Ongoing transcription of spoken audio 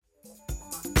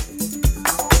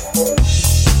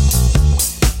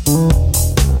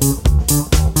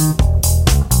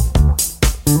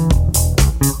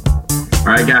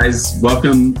guys,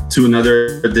 welcome to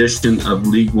another edition of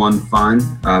League One Fun,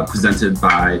 presented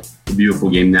by the Beautiful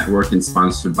Game Network and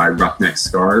sponsored by Roughneck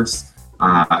Scarves.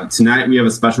 Tonight we have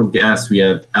a special guest. We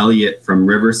have Elliot from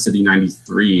River City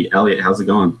 93. Elliot, how's it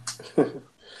going?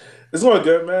 It's going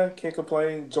good, man. Can't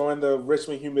complain. Enjoying the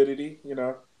Richmond humidity, you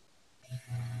know.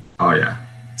 Oh yeah,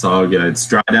 it's all good. It's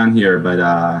dry down here, but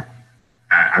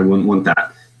I wouldn't want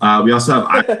that. We also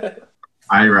have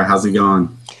Ira. How's it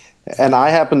going? And I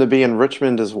happen to be in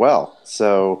Richmond as well.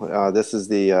 So this is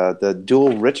the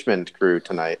dual Richmond crew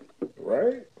tonight.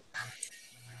 Right.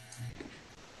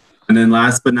 And then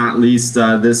last but not least,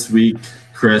 this week,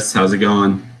 Chris, how's it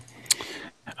going?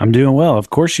 I'm doing well. Of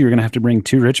course, you're going to have to bring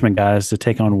two Richmond guys to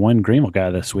take on one Greenville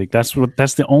guy this week. That's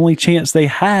the only chance they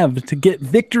have to get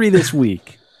victory this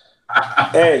week.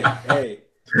 Hey.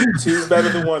 Two's better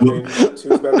than one, baby. Two's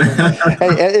better than one.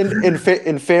 Hey,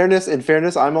 in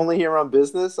fairness, I'm only here on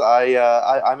business.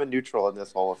 I'm a neutral in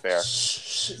this whole affair.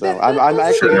 So I'm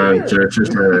actually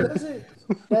Sure.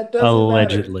 That doesn't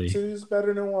Allegedly. matter. Two's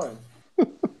better than one.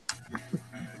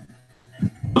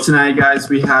 Tonight, guys,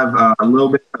 we have a little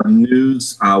bit of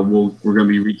news. We're going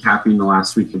to be recapping the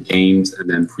last week of games and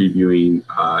then previewing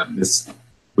this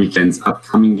weekend's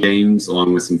upcoming games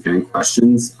along with some fan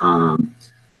questions.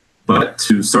 But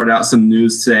to start out some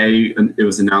news today, it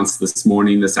was announced this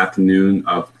afternoon,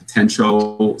 of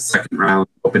potential second round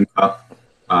Open Cup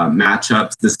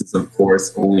matchups. This is, of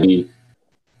course, only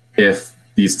if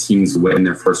these teams win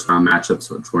their first round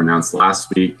matchups, which were announced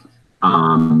last week.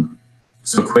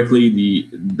 So quickly,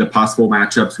 the possible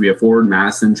matchups, we have Forward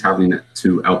Madison traveling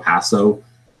to El Paso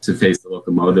to face the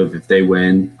Locomotive if they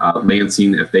win.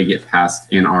 Lansing, if they get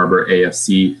past Ann Arbor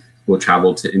AFC, will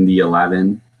travel to Indy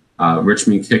 11.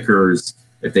 Richmond Kickers,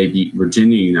 if they beat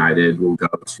Virginia United, will go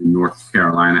to North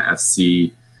Carolina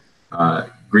FC.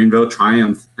 Greenville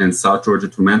Triumph and South Georgia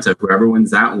Tormenta, whoever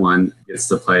wins that one gets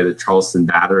to play the Charleston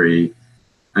Battery.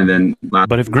 And then,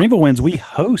 but if Greenville wins, we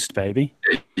host, baby.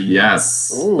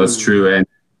 Yes, Ooh. That's true. And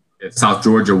if South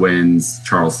Georgia wins,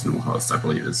 Charleston will host, I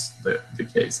believe is the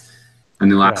case.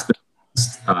 And then last,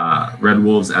 Red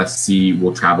Wolves FC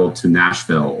will travel to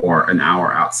Nashville, or an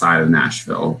hour outside of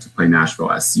Nashville, to play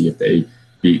Nashville SC if they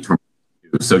beat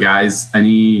Tormenta. So, guys,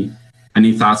 any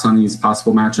thoughts on these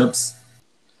possible matchups?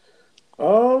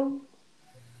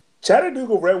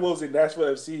 Chattanooga Red Wolves and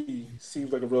Nashville FC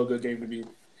seems like a real good game to me.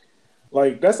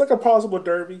 Like, that's like a possible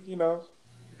derby, you know.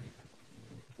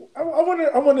 I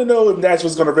want to know if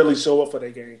Nashville's going to really show up for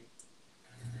that game.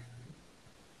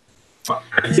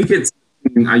 I think it's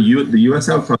the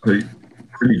USL clubs are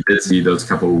pretty busy those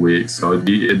couple of weeks, so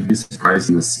it'd be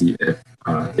surprising to see if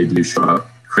they do show up.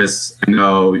 Chris, I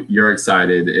know you're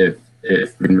excited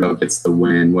if Greenville gets the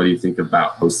win. What do you think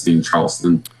about hosting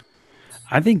Charleston?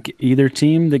 I think either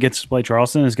team that gets to play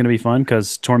Charleston is going to be fun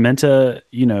because Tormenta,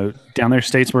 down there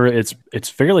Statesboro, it's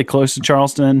fairly close to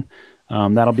Charleston.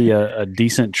 That'll be a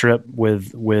decent trip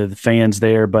with fans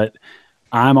there. But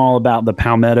I'm all about the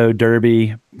Palmetto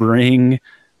Derby. Bring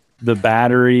the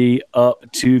Battery up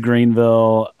to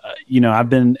Greenville.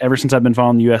 Ever since I've been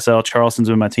following the USL, Charleston's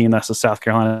been my team. That's the South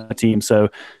Carolina team. So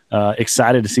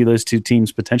excited to see those two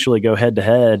teams potentially go head to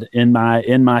head in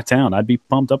my town. I'd be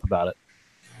pumped up about it.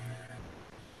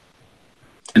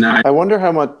 And I wonder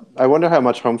how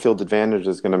much home field advantage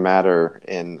is going to matter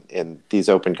in these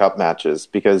Open Cup matches,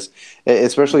 because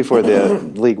especially for the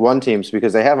League One teams,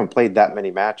 because they haven't played that many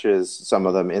matches, some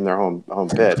of them in their home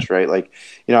pitch, right? Like,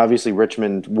 obviously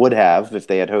Richmond would have if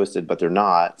they had hosted, but they're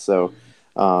not. So,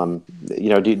 do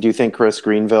you think, Chris,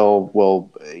 Greenville will,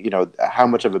 how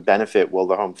much of a benefit will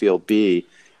the home field be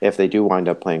if they do wind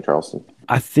up playing Charleston?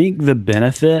 I think the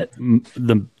benefit,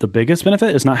 the biggest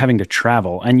benefit is not having to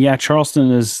travel. And yeah, Charleston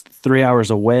is 3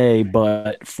 hours away,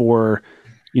 but for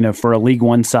a League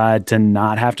One side to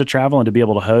not have to travel and to be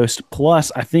able to host.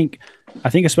 Plus, I think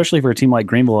especially for a team like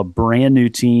Greenville, a brand new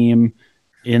team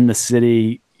in the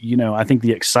city, I think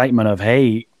the excitement of,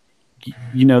 hey,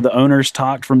 the owners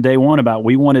talked from day one about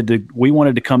we wanted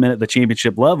to come in at the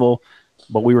championship level,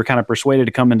 but we were kind of persuaded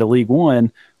to come into League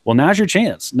One. Well, now's your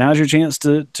chance. Now's your chance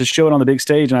to show it on the big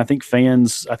stage. And I think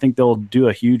they'll do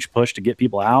a huge push to get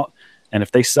people out. And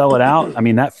if they sell it out, I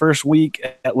mean, that first week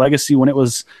at Legacy when it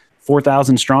was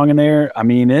 4,000 strong in there, I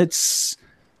mean, it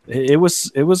was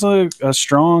a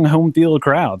strong home field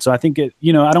crowd. So I think I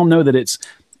don't know that it's,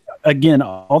 again,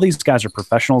 all these guys are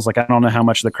professionals. Like, I don't know how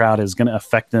much the crowd is going to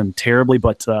affect them terribly,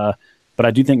 but I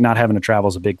do think not having to travel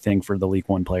is a big thing for the League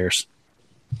One players.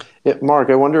 Yeah, Mark,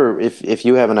 I wonder if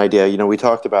you have an idea. We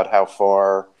talked about how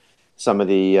far some of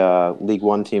the League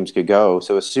One teams could go.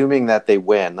 So assuming that they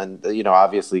win, and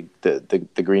obviously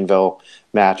the Greenville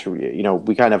match,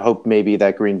 we kind of hope maybe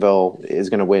that Greenville is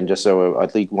going to win just so a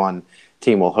League One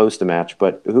team will host a match.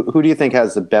 But who do you think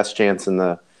has the best chance in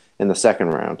the second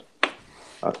round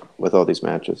with all these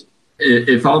matches?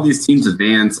 If all these teams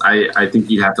advance, I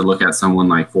think you'd have to look at someone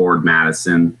like Forward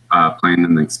Madison playing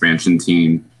in the expansion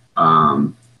team.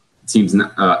 El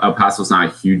Paso's not a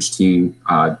huge team.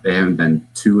 They haven't been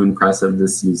too impressive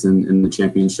this season in the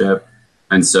championship.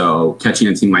 And so catching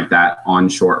a team like that on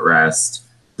short rest,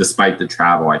 despite the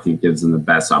travel, I think gives them the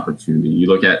best opportunity. You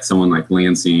look at someone like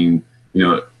Lansing,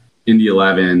 Indy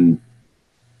 11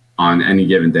 on any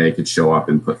given day could show up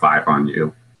and put 5 on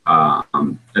you.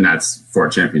 And that's for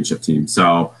a championship team.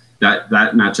 So that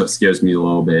matchup scares me a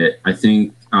little bit. I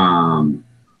think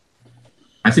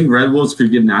Red Wolves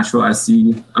could give Nashville SC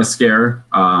a scare,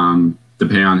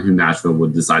 depending on who Nashville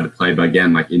would decide to play. But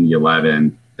again, like Indy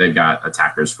 11, they've got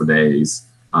attackers for days.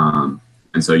 And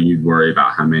so you'd worry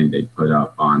about how many they'd put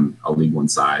up on a League One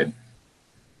side.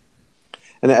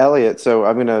 And Elliot, so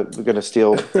I'm gonna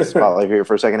steal the spotlight here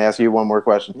for a second. Ask you one more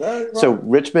question. So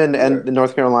Richmond and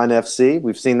North Carolina FC,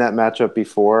 we've seen that matchup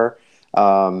before.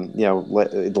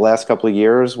 The last couple of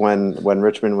years when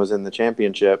Richmond was in the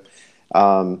championship.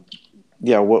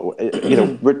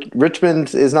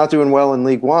 Richmond is not doing well in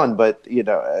League One, but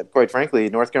quite frankly,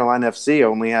 North Carolina FC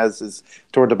only is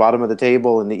toward the bottom of the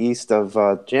table in the East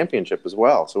of championship as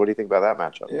well. So what do you think about that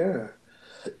matchup? Yeah.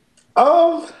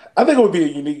 I think it would be a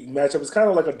unique matchup. It's kind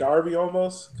of like a derby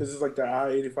almost because it's like the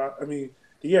I-85.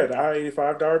 The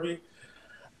I-85 derby.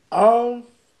 I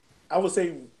would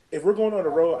say if we're going on the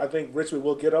road, I think Richmond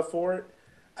will get up for it.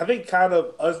 I think kind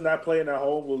of us not playing at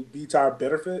home will be to our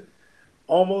benefit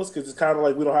almost because it's kind of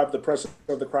like we don't have the pressure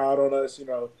of the crowd on us.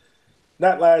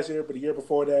 Not last year, but the year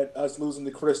before that, us losing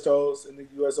the Crystals in the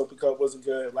U.S. Open Cup wasn't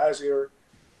good. Last year,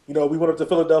 we went up to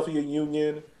Philadelphia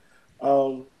Union.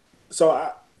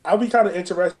 So I'll be kind of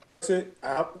interested.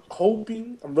 I'm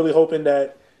really hoping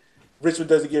that Richmond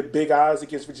doesn't get big eyes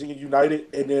against Virginia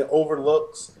United and then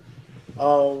overlooks.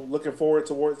 Looking forward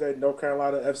towards that North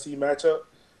Carolina FC matchup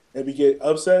and we get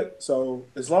upset. So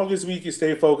as long as we can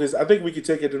stay focused, I think we can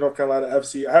take it to North Carolina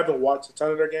FC. I haven't watched a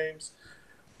ton of their games,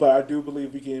 but I do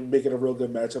believe we can make it a real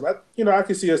good matchup. I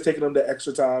can see us taking them the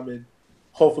extra time and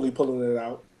hopefully pulling it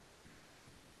out.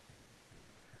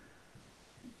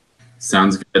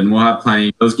 Sounds good. And we'll have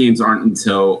plenty. Those games aren't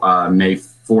until May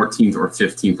 14th or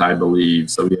 15th, I believe.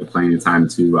 So we have plenty of time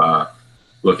to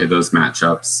look at those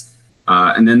matchups.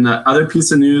 And then the other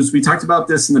piece of news, we talked about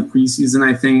this in the preseason,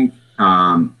 I think,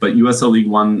 but USL League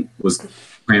One was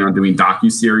planning on doing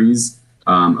docuseries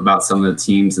about some of the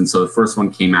teams. And so the first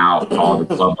one came out called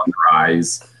The Club on the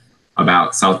Rise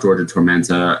about South Georgia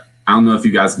Tormenta. I don't know if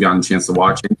you guys have gotten a chance to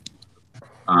watch it.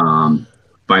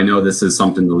 But I know this is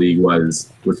something the league was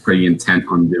pretty intent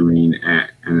on doing,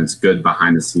 and it's good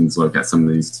behind-the-scenes look at some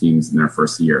of these teams in their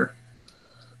first year.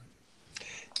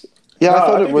 Yeah, I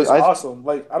thought it was awesome.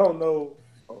 Like, I don't know.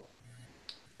 Oh,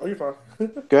 you're fine.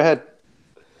 Go ahead.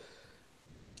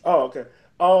 Oh, okay.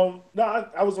 No,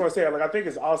 I was going to say, I think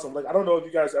it's awesome. Like, I don't know if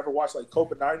you guys ever watched like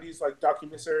Copa 90s, like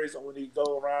documentaries on when they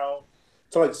go around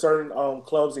to like certain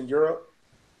clubs in Europe,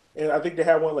 and I think they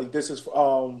had one like this is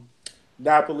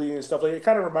Napoli and stuff like that. It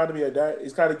kind of reminded me of that.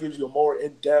 It kind of gives you a more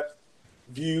in-depth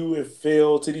view and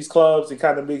feel to these clubs. It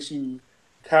kind of makes you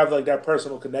have like that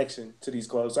personal connection to these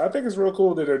clubs. So I think it's real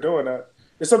cool that they're doing that.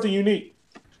 It's something unique.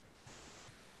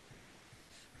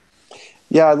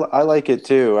 Yeah, I like it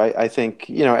too. I think,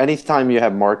 anytime you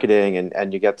have marketing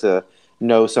and you get to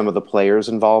know some of the players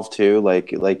involved too,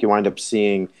 like you wind up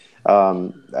seeing,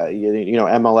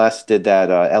 MLS did that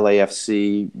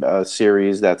LAFC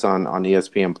series that's on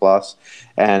ESPN Plus,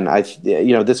 and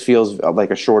this feels like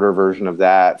a shorter version of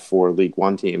that for League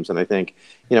One teams, and I think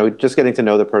just getting to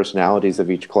know the personalities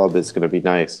of each club is going to be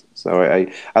nice. So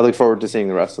I look forward to seeing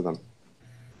the rest of them.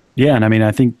 Yeah, and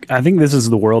I think this is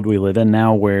the world we live in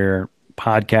now, where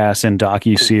podcasts and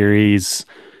docuseries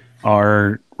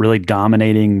are really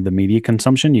dominating the media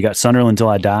consumption. You got Sunderland Till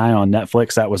I Die on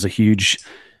Netflix. That was a huge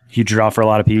draw for a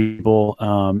lot of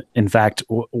people. In fact,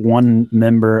 one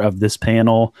member of this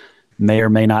panel may or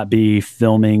may not be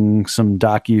filming some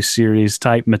docu-series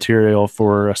type material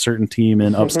for a certain team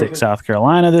in upstate South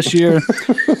Carolina this year.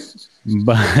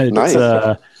 But nice.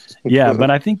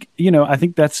 But I think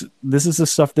this is the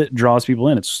stuff that draws people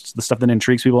in. It's the stuff that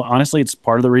intrigues people. Honestly, it's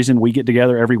part of the reason we get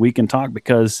together every week and talk,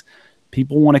 because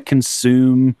people want to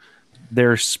consume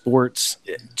their sports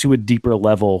to a deeper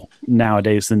level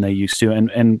nowadays than they used to.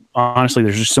 And honestly,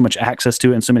 there's just so much access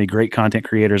to it and so many great content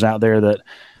creators out there that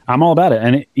I'm all about it.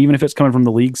 And even if it's coming from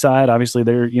the league side, obviously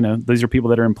these are people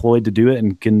that are employed to do it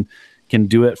and can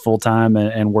do it full time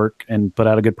and work and put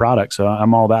out a good product. So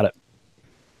I'm all about it.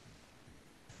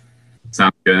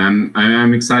 Sounds good.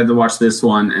 I'm excited to watch this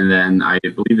one, and then I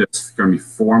believe there's going to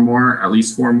be at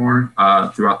least four more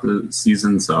throughout the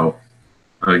season. So,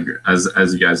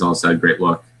 as you guys all said, great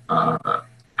luck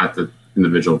at the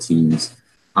individual teams.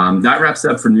 That wraps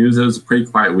it up for news. It was a pretty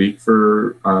quiet week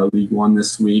for League One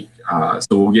this week. So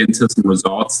we'll get into some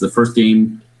results. The first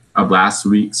game of last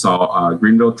week saw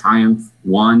Greenville Triumph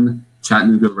 1,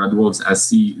 Chattanooga Red Wolves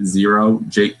SC 0.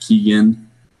 Jake Keegan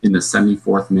in the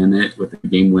 74th minute with the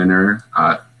game winner.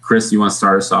 Chris, you want to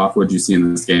start us off? What did you see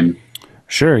in this game?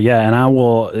 Sure, yeah, and I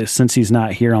will, since he's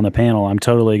not here on the panel, I'm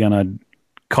totally going to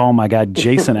call my guy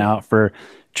Jason out for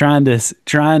trying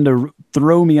to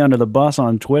throw me under the bus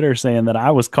on Twitter saying that I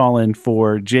was calling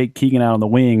for Jake Keegan out on the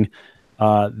wing.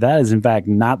 That is, in fact,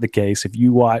 not the case. If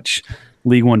you watch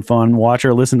League One Fun, watch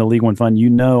or listen to League One Fun, you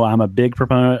know I'm a big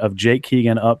proponent of Jake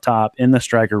Keegan up top in the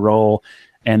striker role.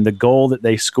 And the goal that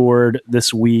they scored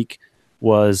this week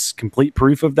was complete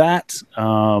proof of that.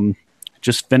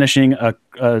 Just finishing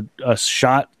a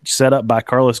shot set up by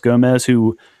Carlos Gomez,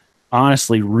 who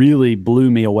honestly really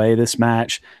blew me away this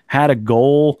match, had a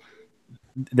goal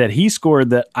that he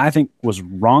scored that I think was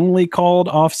wrongly called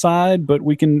offside, but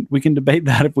we can debate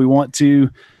that if we want to.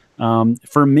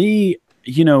 For me,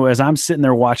 as I'm sitting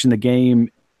there watching the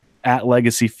game at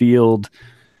Legacy Field,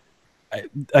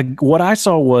 what I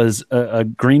saw was a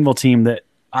Greenville team that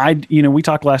we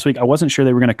talked last week. I wasn't sure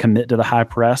they were going to commit to the high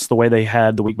press the way they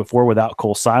had the week before without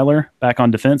Cole Seiler back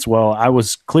on defense. Well, I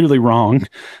was clearly wrong.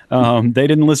 They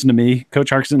didn't listen to me. Coach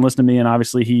Harkes didn't listen to me, and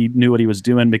obviously he knew what he was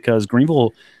doing because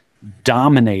Greenville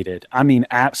dominated. I mean,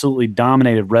 absolutely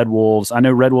dominated Red Wolves. I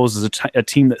know Red Wolves is a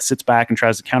team that sits back and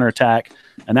tries to counterattack,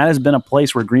 and that has been a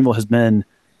place where Greenville has been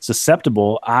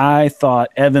susceptible. I thought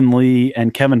Evan Lee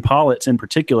and Kevin Politz in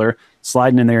particular,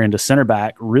 sliding in there into center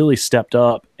back, really stepped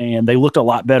up, and they looked a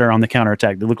lot better on the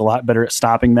counterattack. They looked a lot better at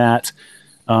stopping that.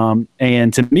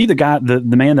 And to me, the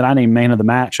man that I named man of the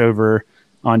match over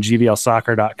on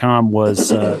GVLsoccer.com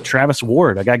was Travis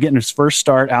Ward, a guy getting his first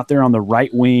start out there on the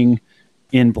right wing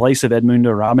in place of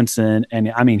Edmundo Robinson.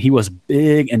 And I mean, he was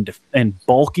big and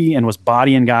bulky and was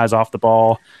bodying guys off the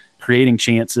ball, creating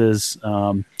chances.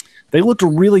 They looked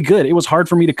really good. It was hard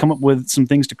for me to come up with some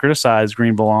things to criticize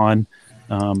Greenville on,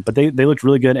 but they looked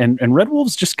really good. And Red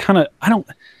Wolves just kind of,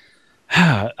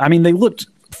 they looked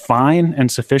fine and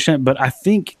sufficient, but I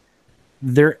think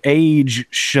their age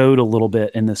showed a little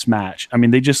bit in this match. I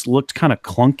mean, they just looked kind of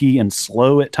clunky and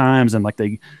slow at times, and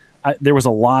there was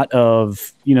a lot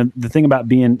of, the thing about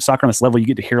being soccer on this level, you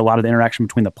get to hear a lot of the interaction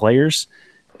between the players.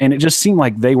 And it just seemed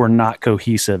like they were not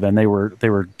cohesive, and they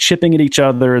were chipping at each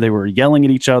other. They were yelling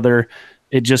at each other.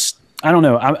 It just, I don't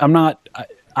know.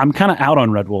 I'm kind of out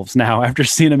on Red Wolves now after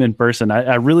seeing them in person.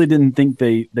 I really didn't think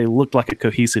they looked like a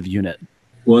cohesive unit.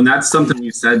 Well, and that's something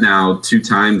you said now 2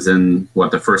 times in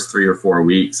the first 3 or 4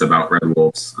 weeks about Red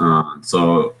Wolves.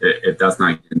 So it does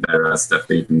not get better. That's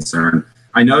definitely a concern.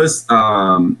 I noticed,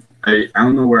 I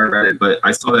don't know where I read it, but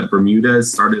I saw that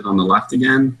Bermudez started on the left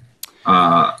again.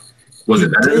 Was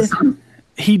it better this time?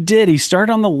 He did. He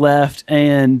started on the left,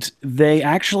 and they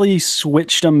actually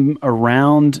switched him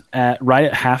around right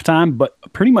at halftime, but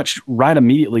pretty much right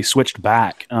immediately switched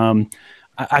back.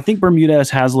 I think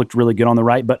Bermudez has looked really good on the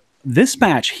right, but this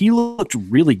match, he looked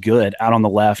really good out on the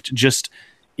left.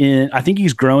 I think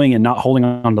he's growing and not holding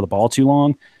on to the ball too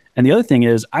long. And the other thing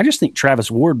is, I just think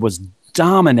Travis Ward was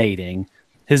dominating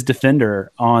his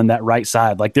defender on that right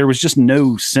side. Like, there was just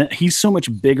no sense. He's so much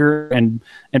bigger, and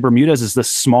Bermudez is this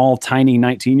small, tiny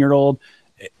 19-year-old.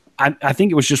 I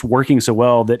think it was just working so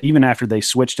well that even after they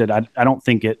switched it, I don't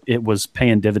think it was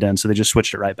paying dividends, so they just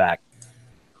switched it right back.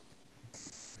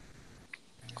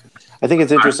 I think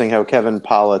it's interesting how Kevin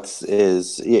Politz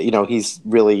is, he's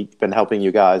really been helping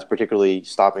you guys, particularly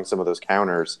stopping some of those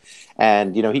counters.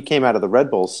 And, he came out of the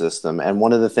Red Bull system. And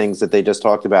one of the things that they just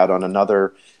talked about on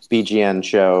another BGN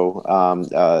show,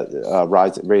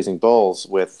 Raising Bulls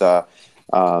with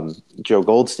Joe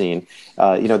Goldstein,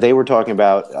 they were talking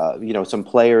about, some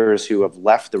players who have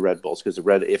left the Red Bulls because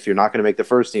if you're not going to make the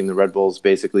first team, the Red Bulls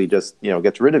basically just,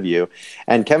 gets rid of you.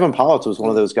 And Kevin Politz was one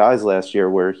of those guys last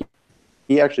year where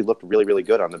he actually looked really, really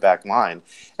good on the back line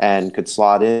and could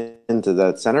slot into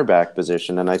that center back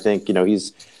position. And I think,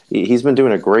 he's been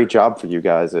doing a great job for you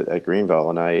guys at Greenville.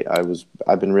 And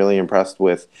I've been really impressed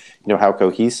with, how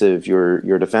cohesive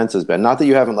your defense has been. Not that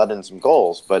you haven't let in some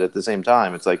goals, but at the same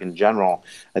time, it's like in general,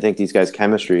 I think these guys'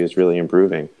 chemistry is really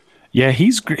improving. Yeah,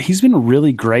 he's been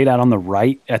really great out on the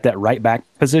right at that right back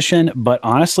position. But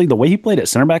honestly, the way he played at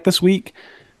center back this week,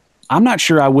 I'm not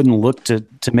sure I wouldn't look to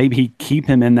maybe keep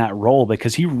him in that role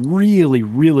because he really,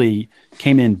 really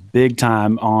came in big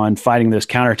time on fighting those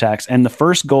counterattacks. And the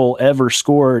first goal ever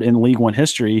scored in League One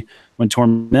history when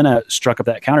Tormenta struck up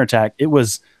that counterattack, it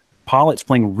was Pollitt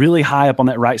playing really high up on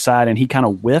that right side and he kind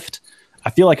of whiffed. I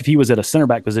feel like if he was at a center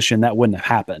back position, that wouldn't have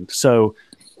happened. So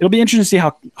it'll be interesting to see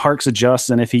how Harkes adjusts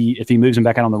and if he moves him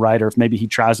back out on the right or if maybe he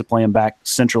tries to play him back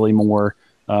centrally more.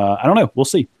 I don't know. We'll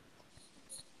see.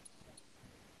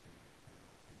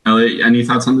 Elliot, any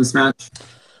thoughts on this match?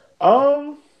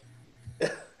 I'm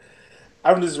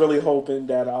just really hoping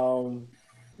that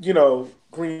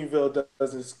Greenville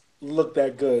doesn't look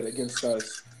that good against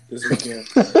us this weekend.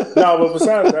 No, but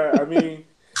besides that, I mean,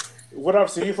 what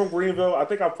I've seen from Greenville, I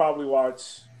think I'll probably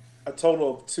watch a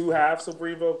total of 2 halves of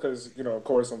Greenville because, of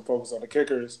course, I'm focused on the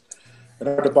kickers and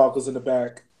the debacles in the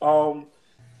back.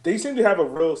 They seem to have a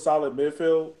real solid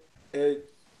midfield. It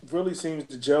really seems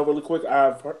to gel really quick.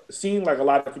 I've seen like a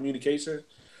lot of communication.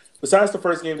 Besides the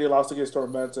first game they lost against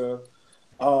Tormenta,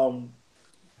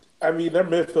 I mean, their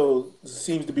midfield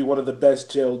seems to be one of the best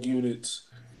gelled units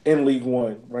in League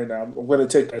One right now. I'm going to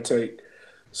take that take.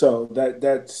 So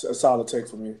that's a solid take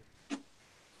for me.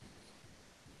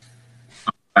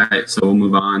 All right, so we'll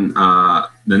move on.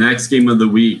 The next game of the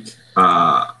week,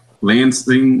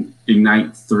 Lansing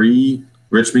Ignite 3,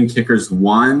 Richmond Kickers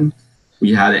 1.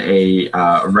 We had a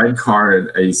red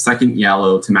card, a second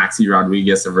yellow to Maxi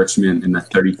Rodriguez of Richmond in the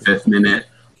 35th minute.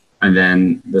 And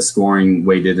then the scoring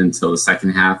waited until the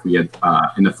second half. We had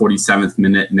in the 47th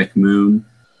minute, Nick Moon.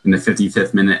 In the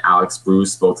 55th minute, Alex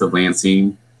Bruce, both of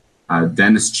Lansing.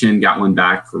 Dennis Chin got one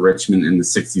back for Richmond in the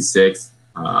 66th.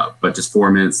 But just 4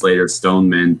 minutes later,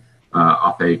 Stoneman,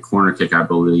 off a corner kick, I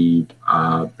believe,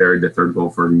 buried the third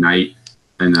goal for Ignite.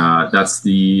 And that's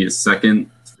the second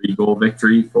 3-goal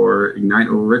victory for Ignite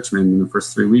over Richmond in the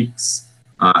first 3 weeks.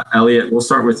 Elliot, we'll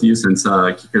start with you since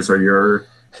kickers are your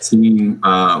team.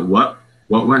 What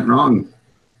went wrong?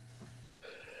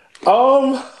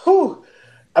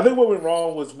 I think what went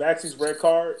wrong was Maxi's red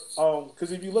card.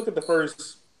 Because if you look at the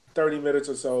first 30 minutes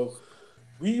or so,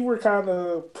 we were kind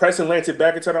of pressing Lansing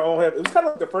back into their own head. It was kind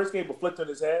of like the first game, but flipped on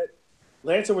his head.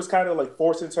 Lansing was kind of like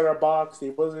forced into their box.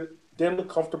 They didn't look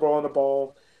comfortable on the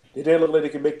ball. They didn't look like they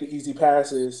could make the easy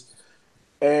passes.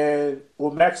 And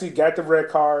when Maxi got the red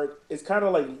card, it's kind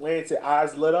of like Lance's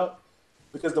eyes lit up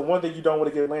because the one thing you don't want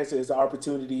to give Lance is the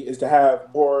opportunity is to have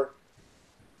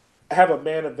a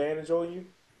man advantage on you.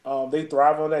 They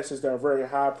thrive on that since they're a very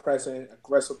high pressing,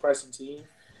 aggressive pressing team.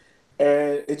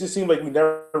 And it just seemed like we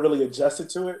never really adjusted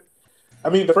to it. I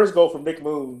mean, the first goal from Nick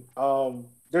Moon,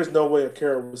 there's no way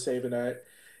Akira was saving that.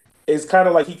 It's kind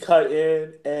of like he cut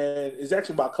in, and it's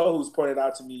actually my co-host who's pointed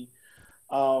out to me,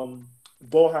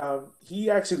 Boham, he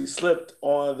actually slipped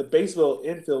on the Batesville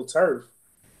infield turf,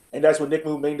 and that's when Nick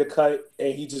Moon made the cut,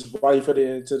 and he just right-footed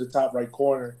it into the top right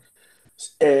corner.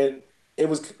 And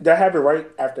that happened right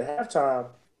after halftime,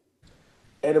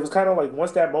 and it was kind of like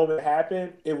once that moment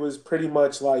happened, it was pretty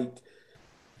much like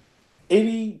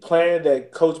any plan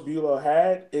that Coach Buelow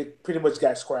had, it pretty much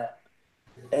got scrapped.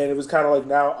 And it was kind of like,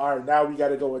 now we got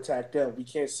to go attack them. We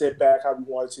can't sit back how we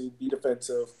want to, be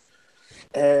defensive.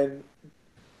 And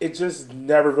it just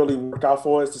never really worked out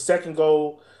for us. The second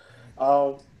goal,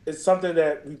 it's something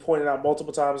that we pointed out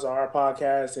multiple times on our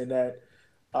podcast and that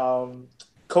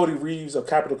Cody Reeves of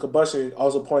Capital Combustion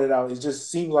also pointed out. It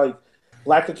just seemed like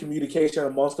lack of communication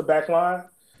amongst the back line.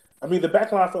 I mean, the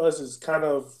back line for us is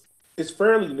it's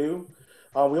fairly new.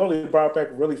 We only brought back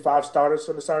really 5 starters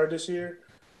from the start of this year.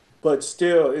 But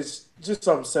still, it's just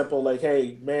something simple like,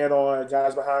 hey, man on,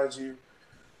 guys behind you.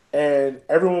 And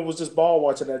everyone was just ball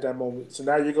watching at that moment. So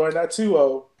now you're going down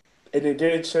 2-0. And then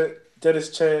Dennis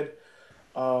Chen,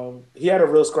 he had a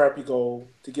real scrappy goal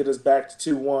to get us back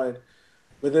to 2-1.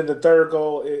 But then the third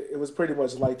goal, it was pretty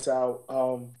much lights out.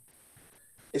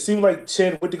 It seemed like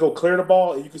Chen went to go clear the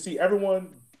ball, and you could see everyone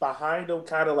behind him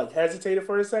kind of like hesitated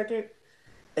for a second.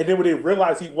 And then when they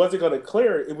realized he wasn't going to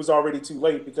clear it, it was already too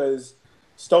late because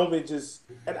Stoneman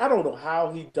and I don't know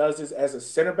how he does this as a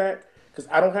center back because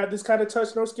I don't have this kind of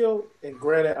touch no skill. And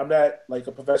granted, I'm not like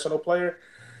a professional player,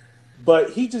 but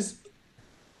he just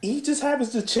happens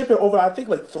to chip it over, I think,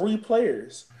 like 3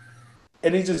 players.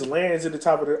 And he just lands in the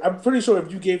top of I'm pretty sure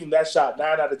if you gave him that shot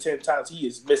 9 out of 10 times, he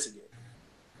is missing it.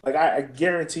 Like, I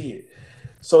guarantee it.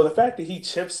 So the fact that he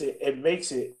chips it and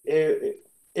makes it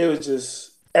was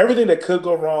just everything that could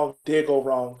go wrong did go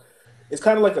wrong. It's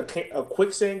kind of like a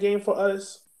quicksand game for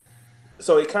us.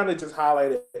 So it kind of just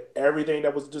highlighted everything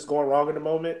that was just going wrong in the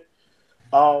moment.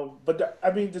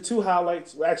 The two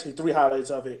highlights, well, actually three highlights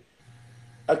of it.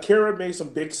 Akira made some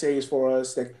big saves for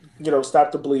us that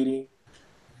stopped the bleeding.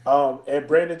 And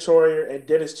Brandon Troyer and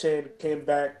Dennis Chen came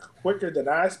back quicker than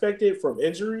I expected from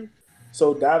injury.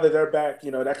 So now that they're back,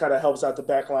 that kind of helps out the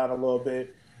back line a little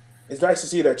bit. It's nice to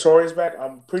see that Troyer's back.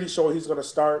 I'm pretty sure he's going to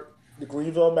start the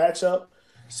Greenville matchup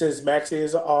since Maxi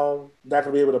is not going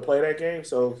to be able to play that game.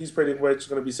 So he's pretty much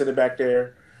going to be sitting back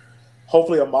there.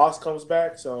 Hopefully, Amos comes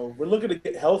back. So we're looking to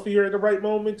get healthier at the right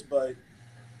moments, but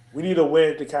we need a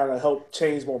win to kind of help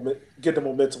get the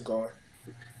momentum going.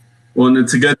 Well, and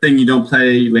it's a good thing you don't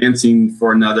play Lansing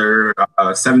for another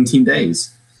 17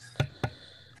 days.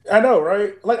 I know,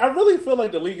 right? Like, I really feel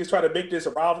like the league is trying to make this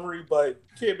a rivalry, but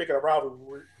you can't make it a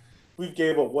rivalry. We've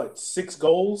gave up, 6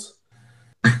 goals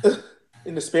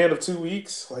in the span of 2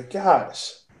 weeks? Like,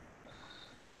 gosh.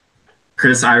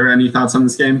 Chris, Ira, any thoughts on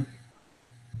this game?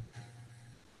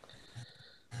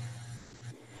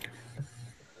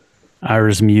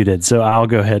 Ira's muted, so I'll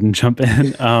go ahead and jump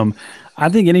in. I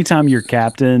think anytime your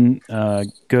captain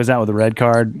goes out with a red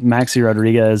card, Maxi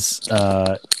Rodriguez,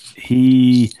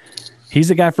 he's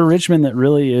the guy for Richmond that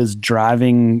really is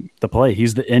driving the play.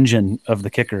 He's the engine of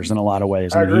the kickers in a lot of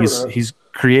ways. I mean, he's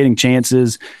creating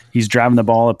chances. He's driving the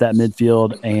ball up that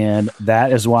midfield, and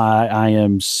that is why I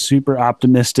am super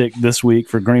optimistic this week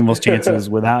for Greenville's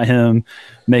chances without him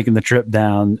making the trip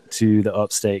down to the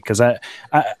upstate. Because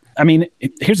I mean,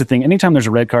 here's the thing. Anytime there's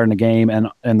a red card in a game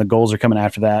and the goals are coming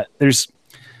after that, it's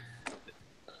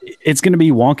going to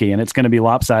be wonky and it's going to be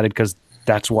lopsided because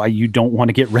that's why you don't want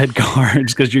to get red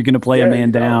cards because you're going to play a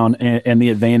man down and the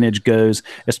advantage goes,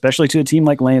 especially to a team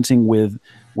like Lansing with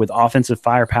offensive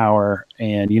firepower.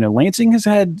 And, Lansing has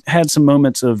had some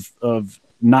moments of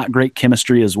not great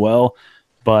chemistry as well.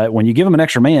 But when you give them an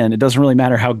extra man, it doesn't really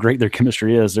matter how great their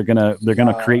chemistry is. They're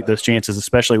gonna create those chances,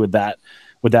 especially with that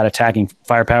attacking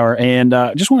firepower. And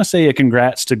just want to say a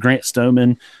congrats to Grant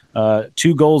Stoneman.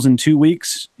 2 goals in 2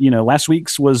 weeks. Last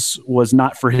week's was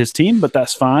not for his team, but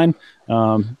that's fine.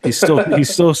 He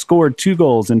still scored 2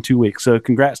 goals in 2 weeks. So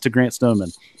congrats to Grant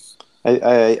Stoneman.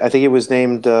 I think he was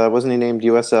named. Wasn't he named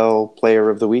USL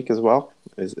Player of the Week as well?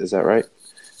 Is that right?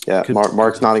 Yeah.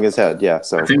 Mark's nodding his head. Yeah.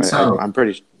 So I think so.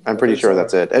 I'm pretty sure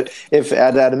that's it. If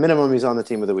at a minimum he's on the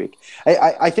team of the week.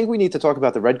 I think we need to talk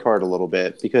about the red card a little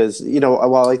bit because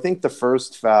while I think the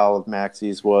first foul of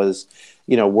Maxi's was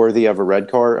worthy of a red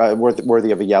card,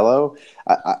 worthy of a yellow,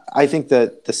 I think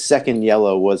that the second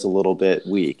yellow was a little bit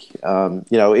weak.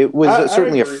 It was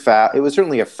certainly a foul. It was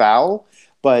certainly a foul.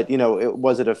 But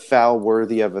was it a foul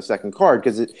worthy of a second card?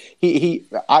 Because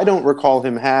I don't recall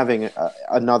him having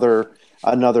another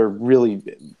really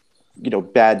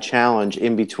bad challenge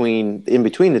in between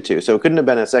the two. So it couldn't have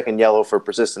been a second yellow for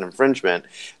persistent infringement.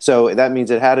 So that means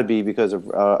it had to be because of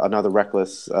another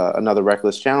reckless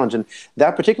challenge. And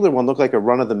that particular one looked like a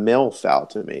run of the mill foul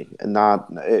to me, and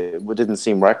it didn't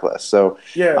seem reckless. So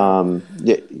yeah,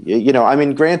 I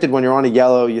mean, granted, when you're on a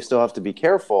yellow, you still have to be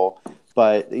careful.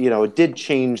 But, it did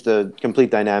change the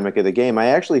complete dynamic of the game. I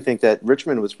actually think that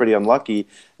Richmond was pretty unlucky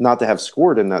not to have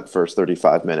scored in that first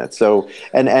 35 minutes. So,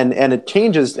 and it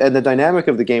changes, and the dynamic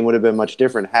of the game would have been much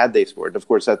different had they scored. Of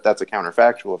course, that's a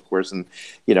counterfactual, of course. And,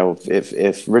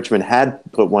 if Richmond had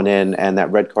put one in and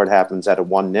that red card happens at a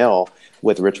 1-0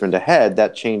 with Richmond ahead,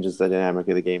 that changes the dynamic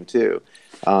of the game too.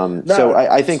 So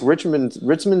I think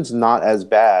Richmond's not as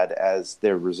bad as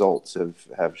their results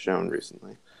have shown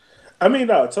recently. I mean,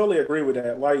 no, I totally agree with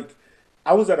that. Like,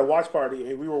 I was at a watch party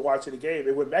and we were watching the game,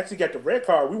 and when Maxi got the red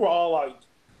card, we were all like,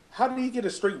 how did he get a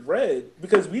straight red?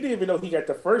 Because we didn't even know he got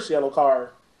the first yellow card.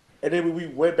 And then when we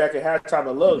went back at halftime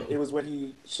to look, it was when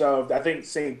he shoved, I think,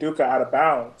 St. Duca out of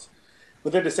bounds.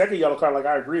 But then the second yellow card, like,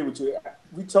 I agree with you.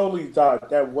 We totally thought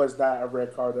that was not a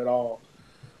red card at all.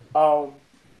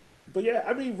 But yeah,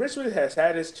 I mean, Richmond has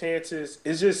had his chances.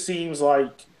 It just seems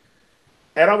like,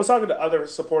 and I was talking to other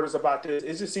supporters about this,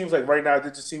 it just seems like right now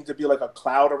there just seems to be like a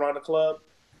cloud around the club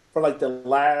for like the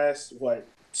last,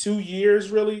 2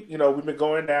 years really. We've been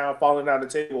going down, falling down the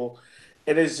table.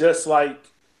 And it's just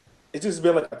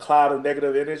been like a cloud of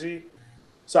negative energy.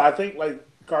 So I think like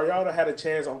Gallardo had a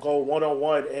chance on goal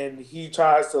 1-on-1, and he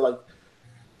tries to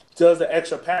does the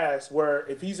extra pass where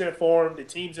if he's informed, the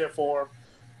team's informed,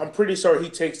 I'm pretty sure he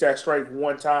takes that strike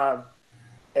one time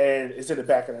and it's in the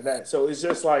back of the net. So it's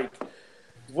just like,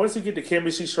 once we get the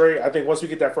chemistry straight, I think once we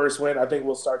get that first win, I think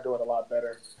we'll start doing a lot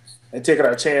better and taking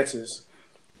our chances.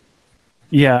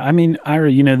 Yeah, I mean,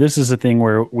 Ira, this is the thing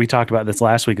where we talked about this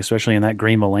last week, especially in that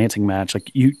Greenville Lansing match. Like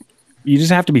you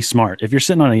just have to be smart. If you're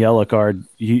sitting on a yellow card,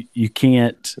 you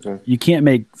can't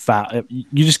make foul.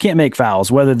 You just can't make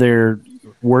fouls, whether they're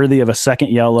worthy of a second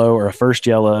yellow or a first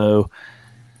yellow.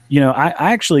 I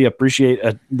actually appreciate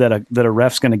that a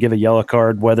ref's going to give a yellow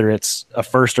card, whether it's a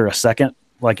first or a second.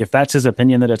 Like if that's his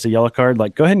opinion that it's a yellow card,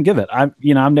 like go ahead and give it. I've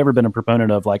never been a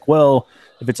proponent of like, well,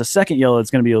 if it's a second yellow,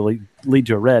 it's going to be lead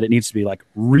to a red. It needs to be like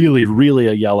really, really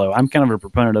a yellow. I'm kind of a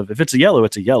proponent of if it's a yellow,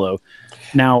 it's a yellow.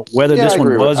 Now, whether this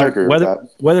one was or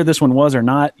whether this one was or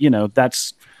not,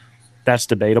 that's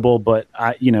debatable. But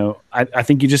I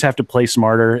think you just have to play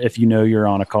smarter if you're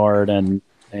on a card,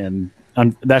 and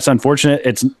that's unfortunate.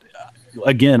 It's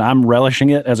again, I'm relishing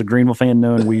it as a Greenville fan,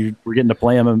 knowing we're getting to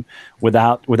play them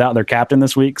without their captain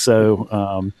this week.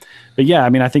 So, but yeah, I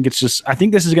mean, I think this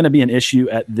is going to be an issue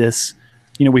at this.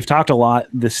 We've talked a lot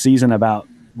this season about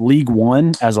League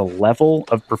One as a level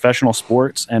of professional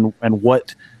sports and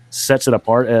what sets it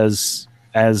apart as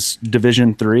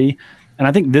Division III. And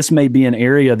I think this may be an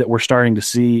area that we're starting to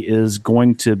see is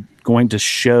going to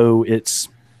show its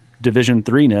Division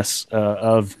III-ness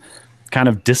of kind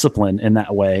of discipline in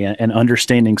that way and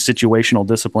understanding situational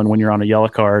discipline when you're on a yellow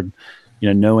card,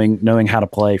 knowing how to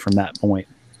play from that point.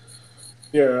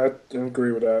 Yeah, I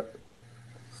agree with that.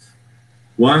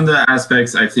 One of the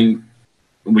aspects I think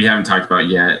we haven't talked about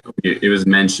yet, it was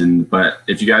mentioned, but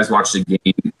if you guys watched the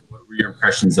game, what were your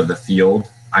impressions of the field?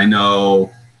 I know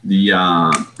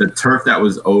the turf that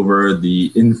was over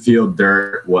the infield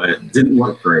dirt didn't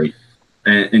look great.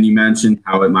 And you mentioned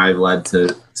how it might have led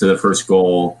to the first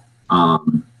goal.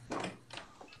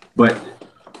 But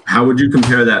how would you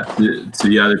compare that to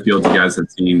the other fields you guys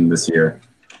have seen this year?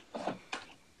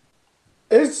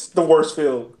 It's the worst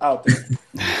field out there.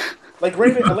 Like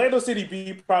Orlando City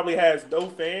B probably has no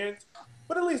fans,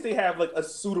 but at least they have like a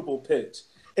suitable pitch.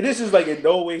 And this is like in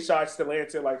no way shots to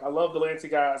Lansing. Like I love the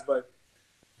Lansing guys, but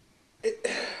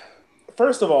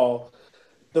first of all,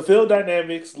 the field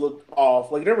dynamics looked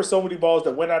off. Like there were so many balls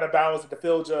that went out of bounds that the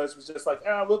field judge was just like,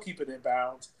 we'll keep it in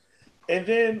bounds. And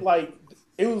then like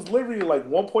it was literally like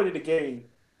one point in the game.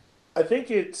 I think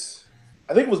it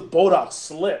was Bodok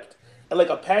slipped and like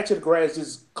a patch of grass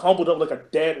just crumbled up like a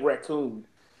dead raccoon.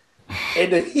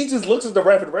 And then he just looks at the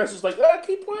ref and the ref is like,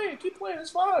 keep playing,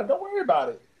 it's fine, don't worry about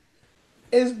it.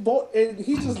 And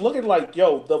he's just looking like,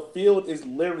 the field is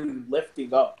literally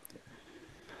lifting up.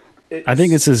 I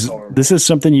think this is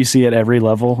something you see at every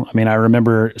level. I mean, I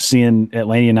remember seeing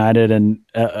Atlanta United and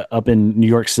up in New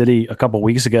York City a couple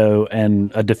weeks ago, and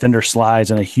a defender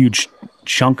slides and a huge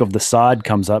chunk of the sod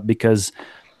comes up because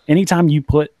anytime you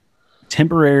put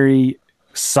temporary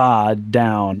sod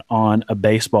down on a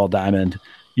baseball diamond,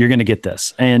 you're going to get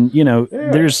this. And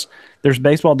there's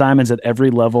baseball diamonds at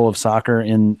every level of soccer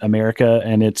in America,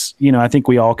 and it's I think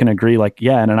we all can agree like in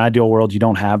an ideal world you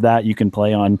don't have that. You can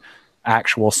play on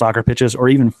actual soccer pitches or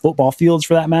even football fields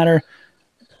for that matter.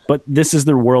 But this is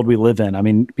the world we live in. I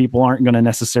mean, people aren't going to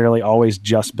necessarily always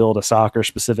just build a soccer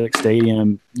specific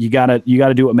stadium. You gotta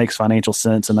do what makes financial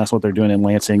sense, and that's what they're doing in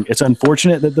Lansing. It's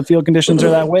unfortunate that the field conditions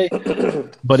are that way,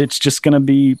 but it's just going to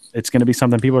be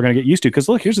something people are going to get used to. Because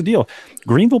look, here's the deal: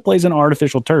 Greenville plays an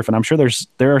artificial turf, and I'm sure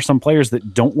there are some players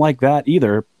that don't like that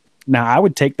either. Now, I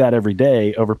would take that every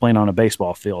day over playing on a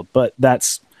baseball field, but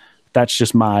that's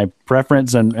just my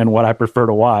preference and what I prefer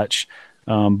to watch.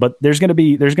 But there's going to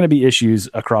be issues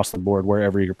across the board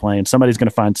wherever you're playing. Somebody's going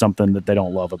to find something that they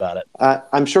don't love about it.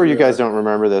 I'm sure you guys don't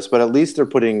remember this, but at least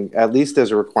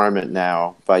there's a requirement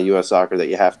now by U.S. Soccer that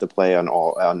you have to play on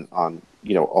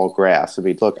all grass. I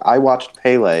mean, look, I watched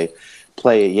Pele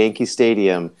play at Yankee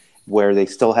Stadium where they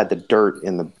still had the dirt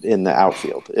in the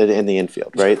outfield, in the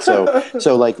infield, right?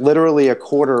 So like literally a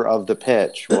quarter of the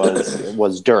pitch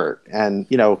was dirt, and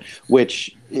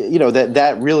which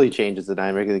that really changes the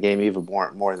dynamic of the game even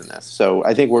more than this. So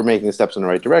I think we're making steps in the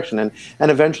right direction, and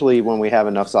eventually when we have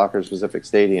enough soccer specific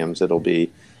stadiums, it'll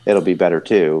be better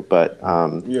too. But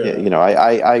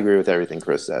I agree with everything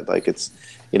Chris said. Like it's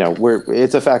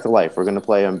a fact of life. We're going to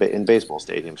play in baseball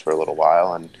stadiums for a little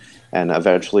while, and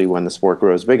eventually when the sport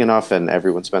grows big enough and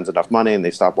everyone spends enough money and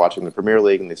they stop watching the Premier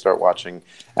League and they start watching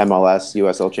MLS,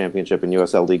 USL Championship, and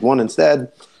USL League One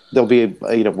instead, there'll be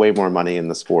way more money in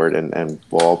the sport, and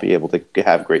we'll all be able to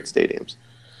have great stadiums.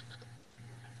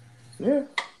 Yeah.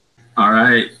 All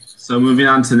right. So moving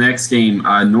on to the next game,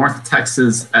 North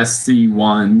Texas SC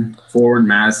 1, Forward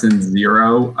Madison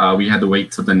 0. We had to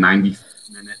wait till the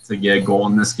 90th minute to get a goal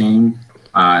in this game.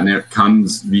 And it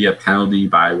comes via penalty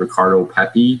by Ricardo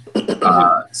Pepi.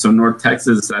 So North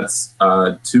Texas, that's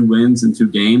 2 wins in 2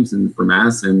 games, and for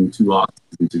Madison, 2 losses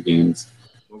in 2 games.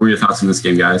 What were your thoughts on this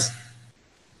game, guys?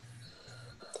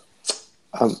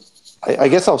 I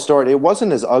guess I'll start. It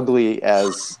wasn't as ugly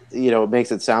as it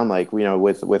makes it sound like.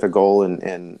 With a goal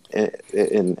in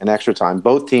extra time,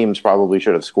 both teams probably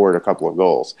should have scored a couple of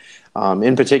goals.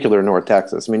 In particular, North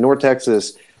Texas. I mean, North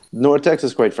Texas North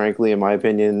Texas, quite frankly, in my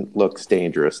opinion, looks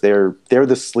dangerous. They're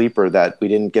the sleeper that we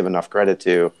didn't give enough credit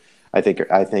to. I think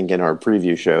in our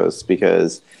preview shows,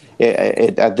 because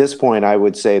at this point I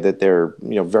would say that they're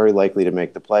very likely to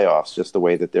make the playoffs, just the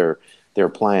way that they're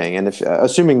playing, and if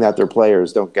assuming that their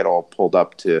players don't get all pulled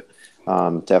up to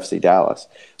FC Dallas,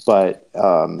 but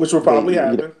which will probably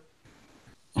happen.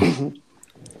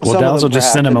 Well, Dallas will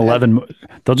just send him 11.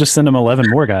 They'll just send him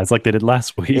 11 more guys like they did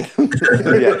last week.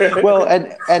 Yeah. Well,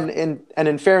 and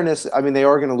in fairness, I mean, they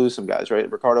are going to lose some guys, right?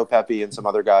 Ricardo Pepi and some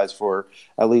other guys for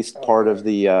at least part of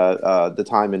the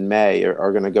time in May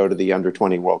are going to go to the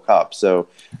Under-20 World Cup. So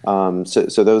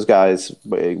those guys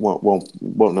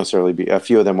won't necessarily be. A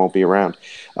few of them won't be around.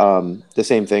 The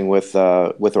same thing with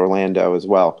Orlando as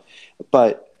well,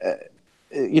 but.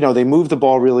 They move the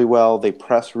ball really well. They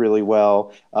press really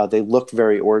well. They look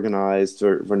very organized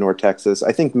for North Texas.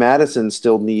 I think Madison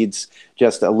still needs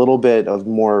just a little bit of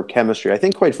more chemistry. I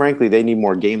think, quite frankly, they need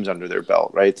more games under their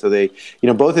belt, right? So they,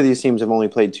 both of these teams have only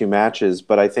played 2 matches,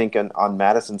 but I think on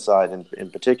Madison's side in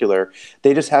particular,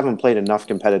 they just haven't played enough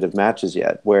competitive matches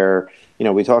yet. Where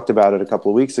we talked about it a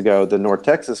couple of weeks ago. The North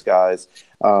Texas guys,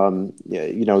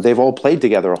 they've all played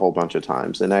together a whole bunch of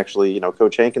times, and actually,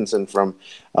 Coach Hankinson from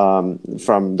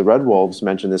the Red Wolves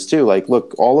mentioned this too. Like,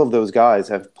 look, all of those guys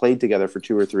have played together for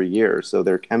 2 or 3 years, so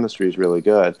their chemistry is really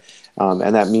good,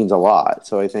 and that means a lot.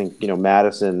 So I think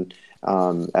Madison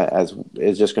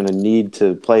is just going to need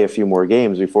to play a few more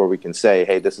games before we can say,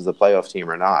 hey, this is a playoff team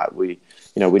or not. We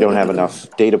don't have enough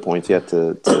data points yet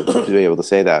to be able to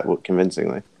say that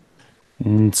convincingly.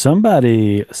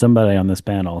 Somebody on this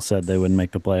panel said they wouldn't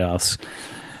make the playoffs.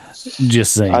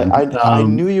 Just saying. I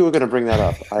knew you were going to bring that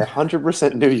up. I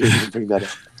 100% knew you were going to bring that up.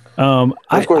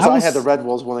 Of course, I had the Red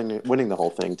Wolves winning the whole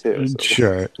thing too. So.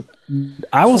 Sure.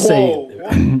 I will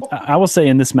say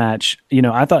in this match,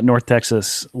 I thought North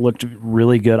Texas looked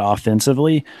really good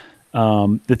offensively.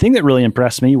 The thing that really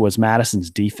impressed me was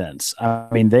Madison's defense. I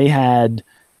mean, they had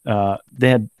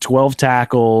 12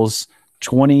 tackles,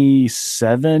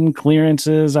 27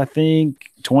 clearances, I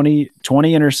think, 20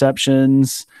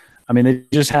 interceptions. I mean,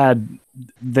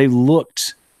 they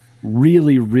looked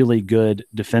really, really good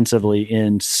defensively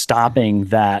in stopping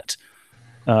that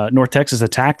North Texas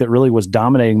attack that really was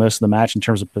dominating most of the match in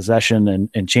terms of possession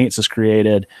and chances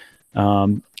created.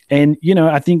 I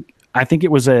think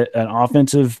it was an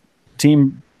offensive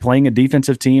team playing a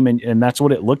defensive team, and that's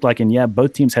what it looked like. And yeah,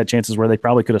 both teams had chances where they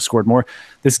probably could have scored more.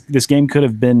 This game could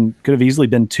have easily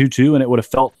been 2-2, and it would have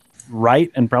felt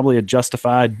right and probably a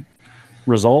justified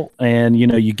result. And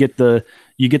you get the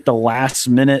last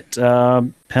minute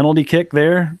penalty kick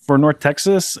there for North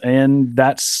Texas, and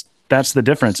that's the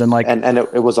difference. And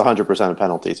it was 100% a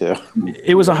penalty too.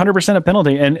 It was 100% a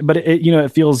penalty, but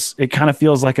it kind of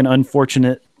feels like an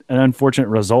unfortunate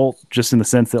result, just in the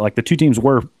sense that like the two teams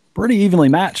were pretty evenly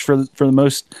matched for the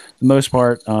most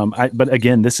part. But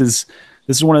again, this is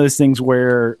one of those things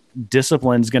where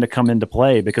discipline is going to come into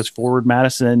play, because Forward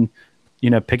Madison,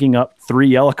 picking up 3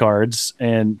 yellow cards,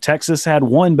 and Texas had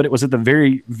 1, but it was at the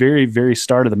very, very, very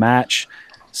start of the match.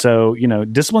 So,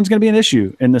 discipline's going to be an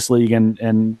issue in this league.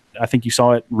 And I think you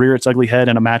saw it rear its ugly head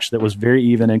in a match that was very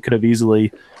even and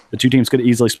the two teams could have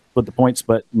easily split the points.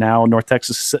 But now North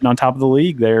Texas is sitting on top of the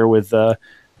league there with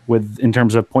in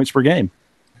terms of points per game.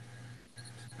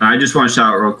 I just want to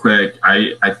shout out real quick.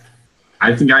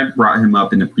 I think I brought him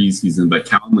up in the preseason, but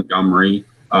Cal Montgomery,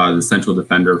 the central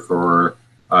defender for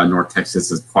North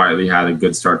Texas, has quietly had a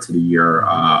good start to the year.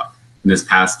 In this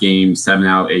past game, 7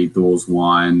 out of 8 duels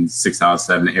won, 6 out of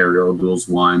 7 aerial duels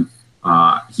won.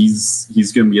 He's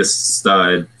going to be a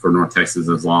stud for North Texas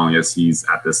as long as he's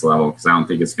at this level, because I don't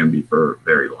think it's going to be for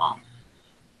very long.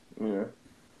 Yeah.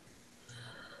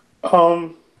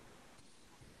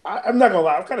 I'm not gonna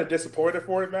lie, I'm kind of disappointed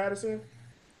for it, Madison,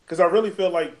 because I really feel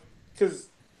like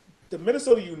the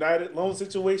Minnesota United loan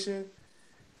situation,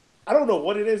 I don't know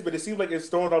what it is, but it seems like it's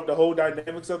throwing off the whole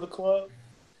dynamics of the club.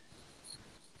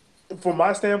 From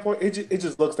my standpoint, it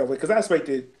just looks that way, because I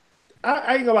ain't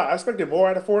gonna lie, I expected more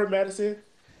out of Forward Madison.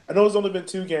 I know it's only been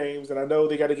 2 games, and I know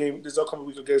they got a game this upcoming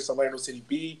week against Orlando City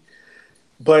B,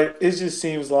 but it just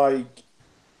seems like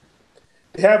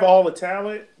they have all the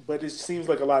talent, but it seems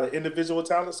like a lot of individual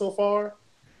talent so far.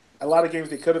 A lot of games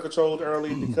they could have controlled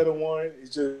early, they could have won.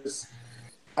 It's just,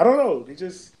 I don't know. They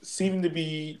just seem to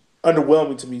be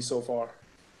underwhelming to me so far.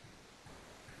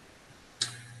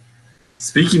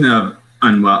 Speaking of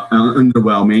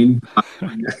underwhelming,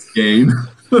 next game.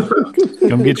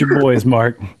 Come get your boys,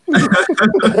 Mark.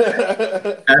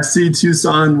 FC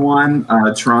Tucson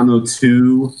 1, Toronto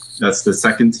 2. That's the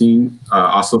second team.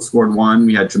 Also scored 1.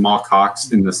 We had Jamal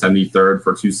Cox in the 73rd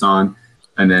for Tucson.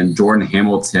 and then Jordan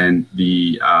Hamilton,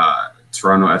 the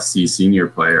Toronto FC senior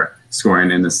player,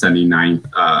 scoring in the 79th.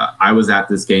 I was at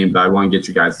this game, but I want to get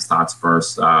you guys' thoughts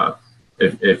first.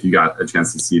 If you got a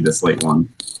chance to see this late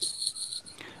one.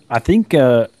 I think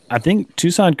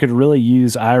Tucson could really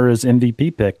use Ira's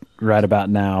MVP pick right about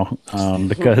now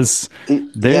because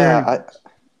they're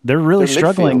really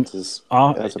struggling.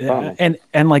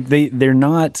 And like they're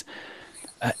not.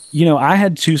 I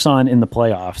had Tucson in the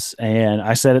playoffs, and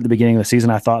I said at the beginning of the season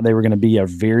I thought they were going to be a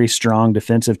very strong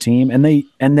defensive team, and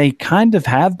they kind of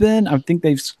have been. I think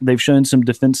they've shown some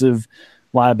defensive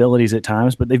liabilities at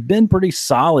times, but they've been pretty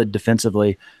solid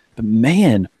defensively. But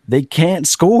man, they can't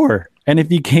score. And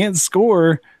if you can't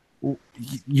score,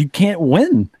 you can't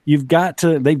win. They've got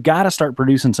to start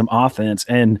producing some offense.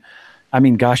 And I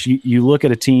mean, gosh, you look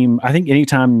at a team, I think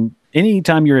anytime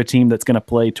you're a team that's going to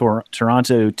play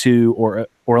Toronto 2 or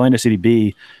Orlando City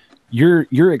B,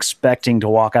 you're expecting to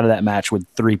walk out of that match with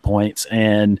 3 points.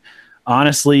 And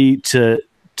honestly, to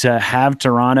have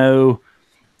Toronto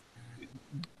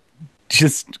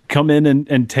just come in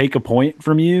and take a point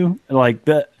from you like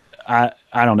that, I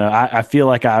don't know. I feel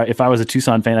like if I was a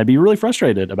Tucson fan, I'd be really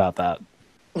frustrated about that.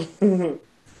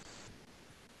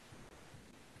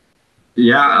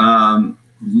 Yeah,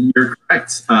 you're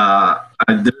correct.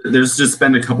 There's just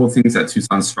been a couple of things that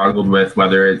Tucson struggled with,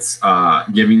 whether it's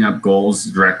giving up goals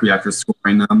directly after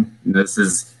scoring them. And this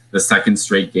is the second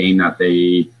straight game that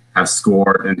they have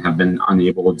scored and have been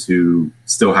unable to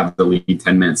still have the lead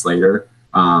 10 minutes later.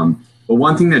 But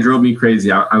one thing that drove me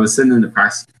crazy, I was sitting in the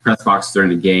press box during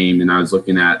the game, and I was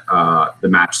looking at the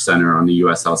match center on the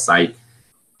USL site.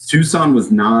 Tucson was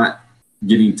not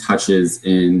getting touches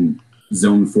in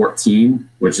zone 14,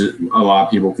 which is, a lot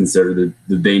of people consider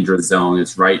the dangerous zone.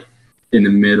 It's right in the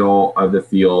middle of the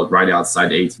field, right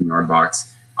outside the 18-yard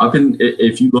box.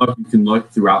 If you look, you can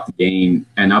look throughout the game,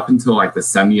 and up until like the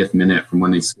 70th minute from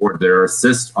when they scored, their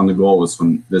assist on the goal was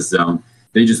from this zone.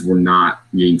 They just were not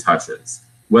getting touches.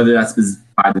 Whether that's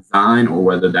by design or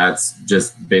whether that's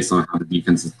just based on how the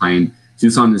defense is playing,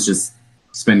 Tucson is just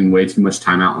spending way too much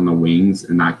time out on the wings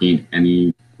and not getting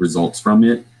any results from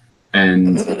it.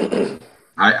 And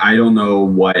I don't know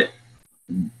what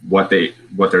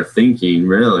they're thinking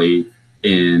really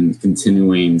in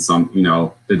continuing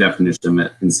the definition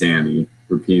of insanity,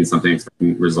 repeating something,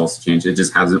 expecting results to change. It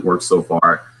just hasn't worked so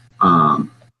far. I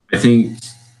think.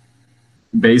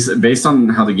 Based on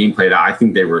how the game played out, I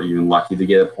think they were even lucky to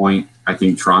get a point. I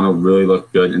think Toronto really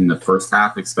looked good in the first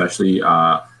half, especially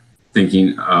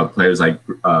thinking players like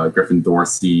Griffin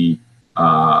Dorsey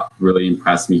really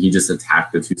impressed me. He just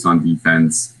attacked the Tucson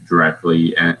defense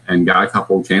directly and got a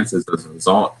couple of chances as a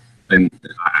result. And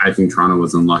I think Toronto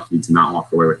was unlucky to not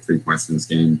walk away with 3 points in this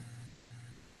game.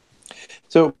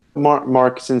 So,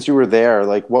 Mark, since you were there,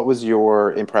 like, what was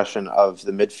your impression of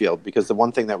the midfield? Because the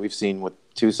one thing that we've seen with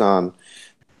Tucson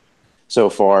so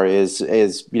far is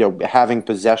having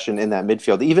possession in that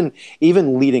midfield.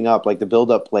 Even leading up, like the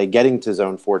build-up play, getting to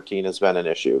zone 14 has been an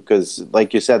issue because,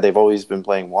 like you said, they've always been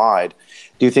playing wide.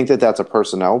 Do you think that that's a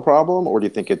personnel problem, or do you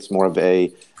think it's more of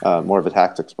a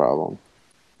tactics problem?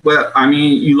 Well, I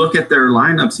mean, you look at their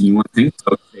lineups and you want to think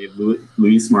so. Okay,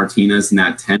 Luis Martinez in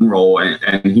that 10 role,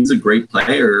 and he's a great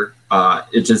player.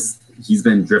 He's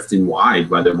been drifting wide,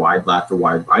 whether wide left or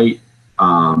wide right,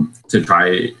 to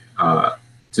try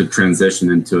to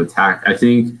transition into attack. I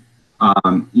think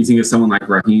you think of someone like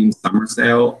Raheem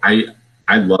Summersdale. I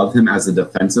love him as a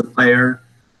defensive player,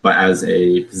 but as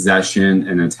a possession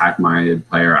and attack-minded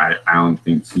player, I don't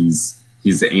think he's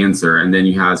the answer. And then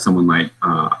you have someone like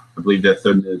I believe the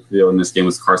third midfield in this game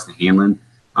was Carson Hanlon.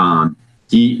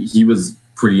 He was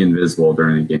pretty invisible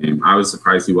during the game. I was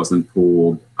surprised he wasn't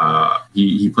pulled.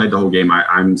 He played the whole game.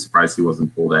 I'm surprised he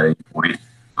wasn't pulled at any point.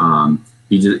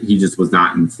 He just was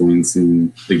not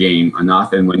influencing the game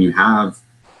enough. And when you have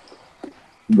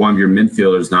one of your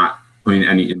midfielders not putting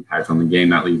any impact on the game,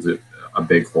 that leaves it a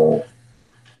big hole.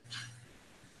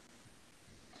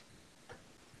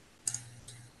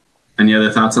 Any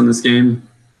other thoughts on this game?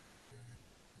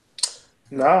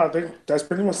 No, I think that's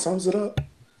pretty much sums it up.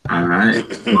 All right.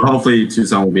 Well, hopefully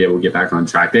Tucson will be able to get back on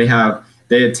track. They had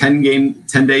 10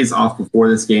 days off before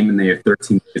this game, and they have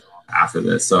 13 days off after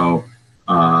this. So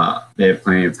they have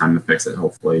plenty of time to fix it,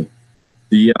 hopefully.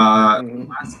 The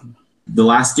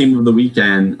last game of the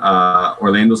weekend,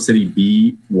 Orlando City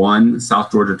B won,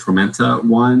 South Georgia Tormenta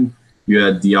won. You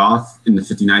had Dioff in the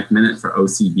 59th minute for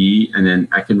OCB, and then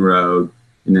Eckenrode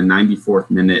in the 94th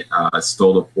minute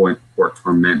stole the point for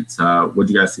Tormenta. What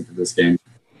do you guys think of this game?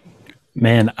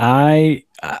 Man, I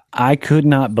could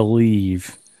not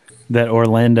believe that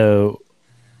Orlando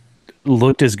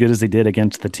looked as good as they did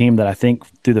against the team that I think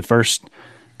through the first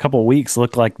couple of weeks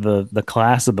looked like the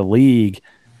class of the league.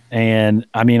 And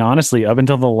I mean, honestly, up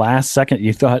until the last second,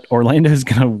 you thought Orlando's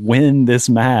going to win this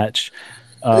match.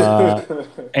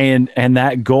 And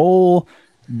that goal,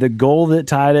 the goal that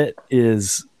tied it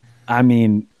is, I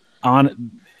mean,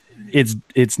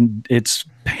 it's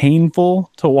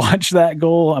painful to watch that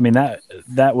goal. I mean,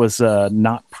 that was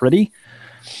not pretty.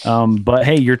 But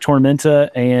hey, you're Tormenta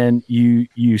and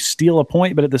you steal a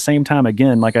point, but at the same time,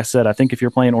 again, like I said, I think if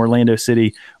you're playing Orlando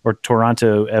City or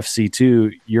Toronto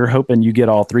FC2, you're hoping you get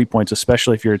all 3 points,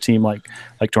 especially if you're a team like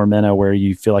Tormenta, where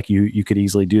you feel like you could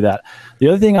easily do that. The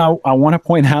other thing I want to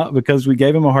point out, because we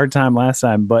gave him a hard time last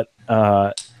time, but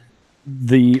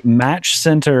the Match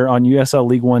Center on USL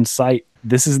League One site,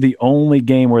 this is the only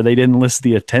game where they didn't list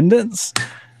the attendance.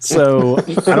 So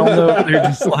I don't know if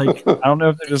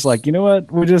they're just like, you know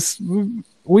what,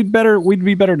 we'd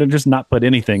be better to just not put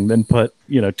anything than put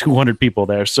 200 people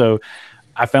there. So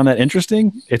I found that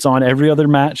interesting. It's on every other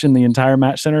match in the entire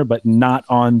Match Center, but not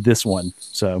on this one.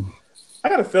 So I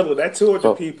got a feeling that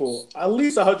 200 people, at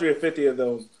least 150 of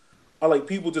them are like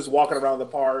people just walking around the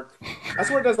park. I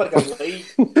swear there's like a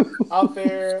lake out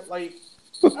there. Like,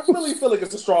 I really feel like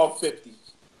it's a strong 50.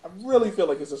 I really feel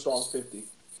like it's a strong 50.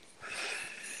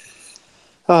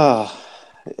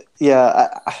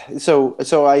 Yeah.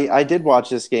 So I did watch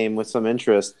this game with some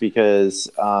interest because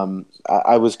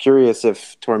I was curious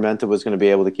if Tormenta was going to be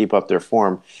able to keep up their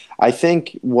form. I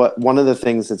think one of the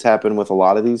things that's happened with a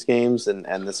lot of these games, and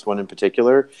this one in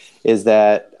particular, is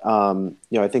that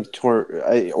I think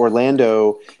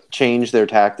Orlando changed their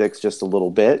tactics just a little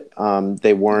bit.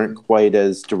 They weren't quite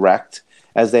as direct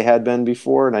as they had been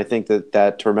before, and I think that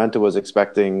Tormenta was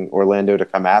expecting Orlando to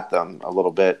come at them a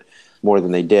little bit more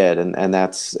than they did, and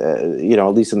that's at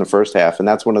least in the first half, and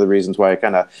that's one of the reasons why I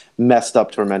kind of messed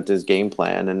up Tormenta's game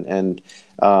plan.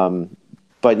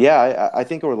 But yeah, I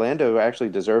think Orlando actually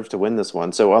deserves to win this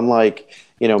one. So unlike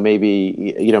maybe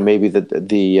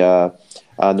the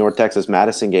North Texas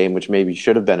Madison game, which maybe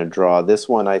should have been a draw, this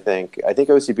one I think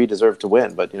OCB deserved to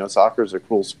win. But soccer is a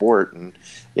cruel sport, and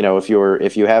if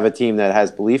you have a team that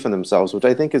has belief in themselves, which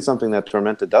I think is something that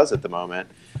Tormenta does at the moment.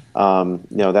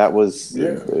 That was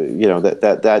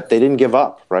that they didn't give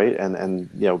up, right, and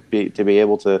to be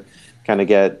able to kind of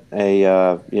get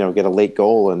a late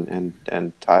goal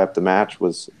and tie up the match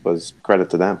was credit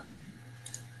to them.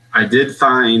 I did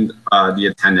find the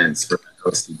attendance for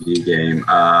the OCB game.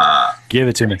 Give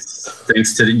it to me.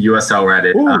 Thanks to the USL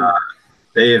Reddit.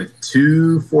 They have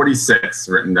 246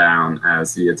 written down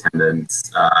as the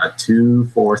attendance.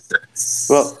 246.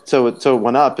 Well, so it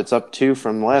went up. It's up 2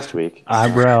 from last week.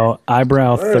 Eyebrow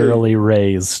thoroughly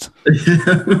raised.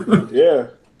 Yeah,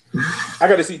 I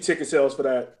got to see ticket sales for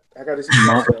that. I got to see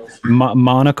ticket sales.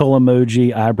 Monocle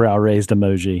emoji, eyebrow raised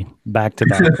emoji, back to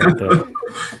back. Right there.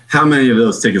 How many of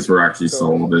those tickets were actually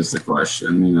sold? Is the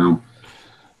question.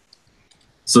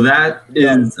 So that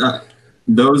is.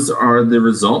 Those are the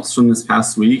results from this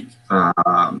past week.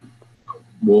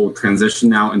 We'll transition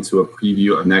now into a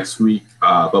preview of next week.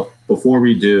 But before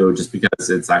we do, just because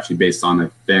it's actually based on a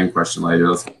fan question later,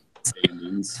 let's get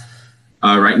standings.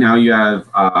 Right now you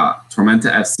have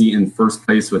Tormenta FC in first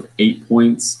place with 8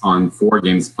 points on 4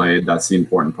 games played. That's the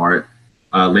important part.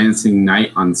 Lansing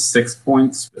Knight on 6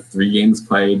 points with 3 games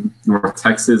played. North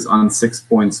Texas on 6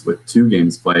 points with 2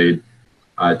 games played.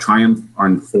 Triumph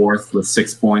on 4th with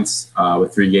 6 points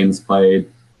with 3 games played.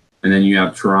 And then you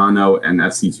have Toronto and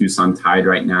FC Tucson tied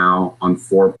right now on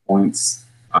 4 points.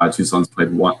 Toronto's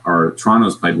played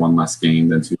 1 less game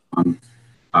than Tucson.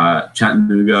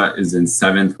 Chattanooga is in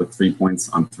 7th with 3 points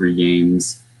on 3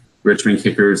 games. Richmond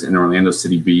Kickers and Orlando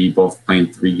City B both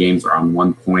playing 3 games are on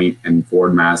 1 point, and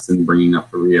Forward Madison bringing up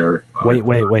the rear.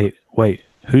 Wait.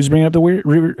 Who's bringing up the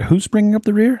rear? Who's bringing up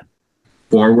the rear?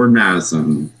 Forward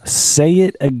Madison. Say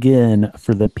it again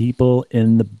for the people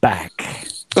in the back.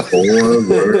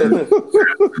 Forward.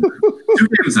 2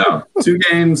 games out. 2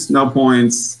 games, no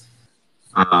points.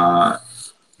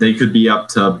 They could be up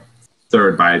to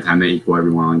 3rd by the time they equal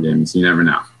everyone on games. You never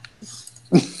know.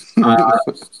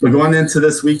 But going into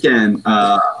this weekend,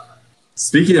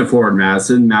 speaking of Forward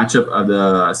Madison, matchup of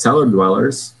the Cellar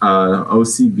Dwellers,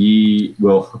 OCB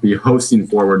will be hosting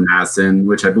Forward Madison,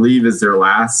 which I believe is their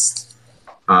last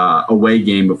away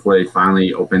game before they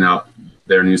finally open up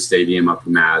their new stadium up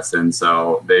in Madison.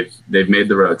 So they've made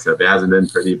the road trip. It hasn't been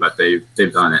pretty, but they've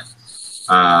done it.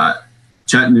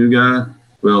 Chattanooga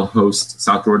will host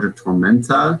South Georgia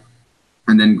Tormenta,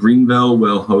 and then Greenville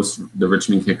will host the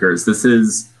Richmond Kickers. This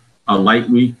is a light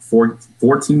week. Four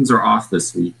teams are off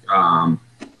this week.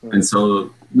 And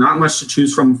so not much to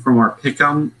choose from our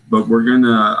pick'em, but we're going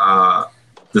to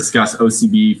discuss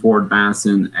OCB, Forward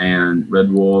Madison, and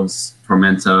Red Wolves,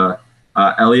 Tormenta.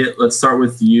 Elliot, let's start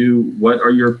with you. What are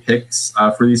your picks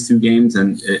for these two games,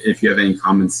 and if you have any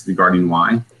comments regarding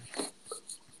why?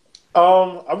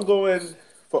 I'm going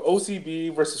for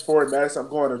OCB versus Forward Madison. I'm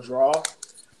going to draw.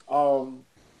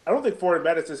 I don't think Forward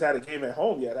Madison's had a game at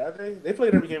home yet, have they? They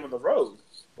played every game on the road,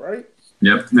 right?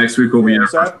 Yep. Next week will be our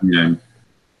first game.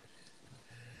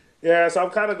 Yeah, so I'm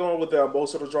kind of going with the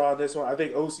emotional draw on this one. I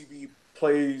think OCB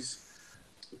plays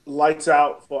lights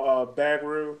out for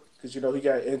Bagru because, he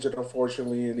got injured,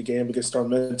 unfortunately, in the game against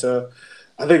Tormenta.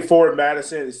 I think Forward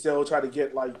Madison is still trying to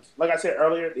get, like I said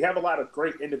earlier, they have a lot of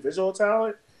great individual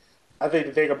talent. I think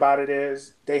the thing about it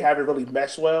is they haven't really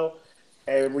meshed well.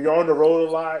 And when you're on the road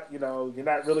a lot, you're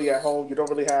not really at home. You don't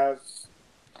really have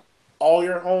all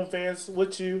your home fans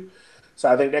with you.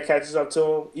 So I think that catches up to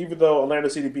them. Even though Orlando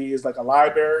CDB is like a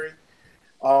library,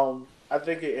 I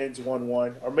think it ends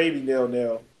 1-1 or maybe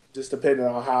 0-0, just depending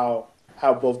on how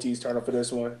both teams turn up for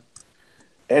this one.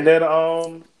 And then,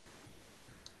 my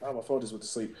phone just went to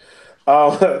sleep.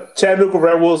 Chattanooga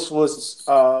Red Wolves was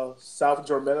South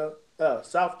Georgia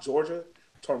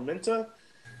Tormenta.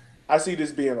 I see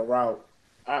this being a rout.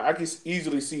 I can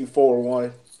easily see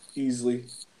 4-1 easily.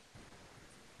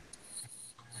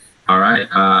 All right.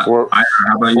 How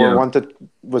about you?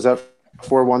 Was that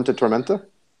 4-1 to Tormenta?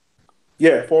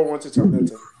 Yeah, 4-1 to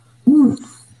Tormenta.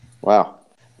 Wow.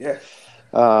 Yeah.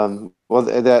 Well,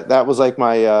 that was like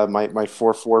my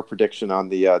 4-4 prediction on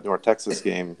the North Texas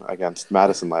game against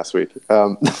Madison last week.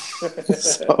 So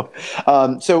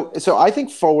I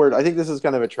think Forward. I think this is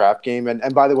kind of a trap game.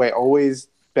 And by the way, always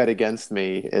bet against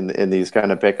me in these kind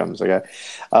of pick'ems. Okay.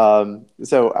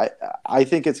 So I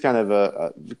think it's kind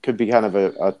of could be kind of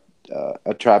a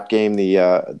trap game, the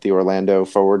Orlando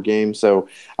Forward game. So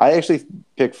I actually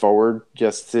pick Forward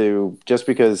just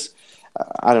because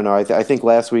I don't know. I think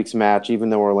last week's match, even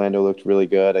though Orlando looked really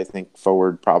good, I think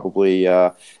Forward probably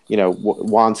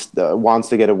wants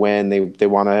to get a win. They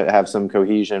want to have some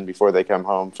cohesion before they come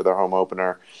home for their home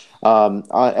opener.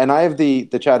 And I have the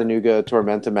Chattanooga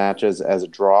Tormenta match as a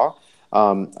draw.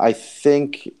 I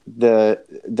think that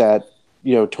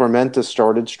Tormenta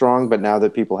started strong, but now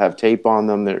that people have tape on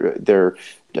them, the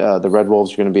Red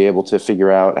Wolves are going to be able to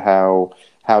figure out how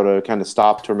to kind of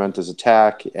stop Tormenta's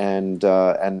attack and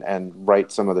right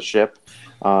some of the ship.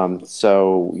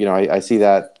 So I see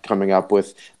that coming up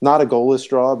with not a goalless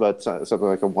draw, but something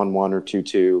like a 1-1 or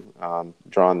 2-2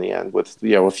 draw in the end with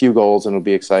a few goals, and it'll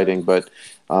be exciting. But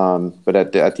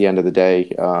at the end of the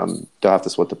day, they'll have to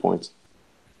split the points.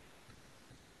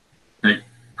 Hey,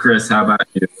 Chris, how about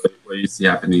you? What do you see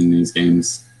happening in these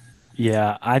games?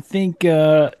 Yeah, I think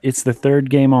it's the third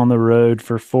game on the road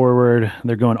for Forward.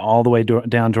 They're going all the way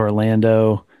down to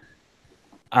Orlando.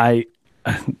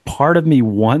 Part of me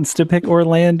wants to pick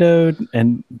Orlando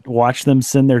and watch them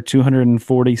send their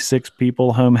 246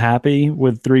 people home happy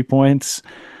with 3 points,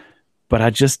 but I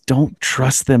just don't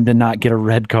trust them to not get a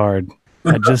red card.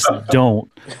 I just don't.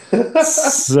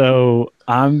 So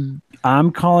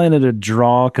I'm calling it a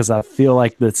draw because I feel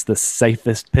like that's the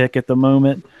safest pick at the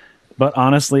moment. But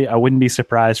honestly, I wouldn't be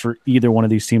surprised for either one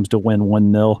of these teams to win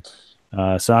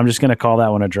 1-0. So I'm just going to call that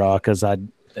one a draw because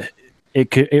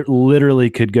it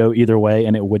literally could go either way,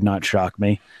 and it would not shock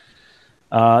me.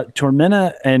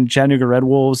 Tormenta and Chattanooga Red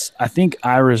Wolves, I think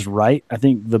Ira's right. I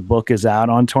think the book is out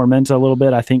on Tormenta a little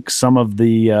bit. I think some of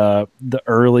the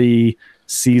early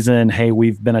season, hey,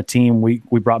 we've been a team.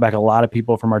 We brought back a lot of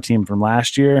people from our team from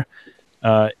last year.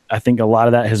 I think a lot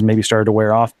of that has maybe started to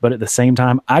wear off, but at the same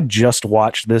time, I just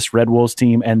watched this Red Wolves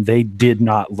team and they did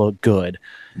not look good.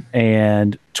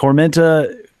 And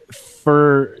Tormenta,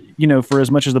 for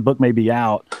as much as the book may be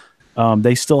out,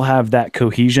 they still have that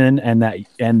cohesion and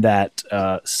that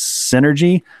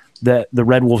synergy that the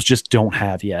Red Wolves just don't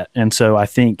have yet. And so I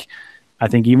think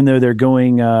even though they're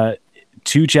going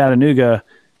to Chattanooga,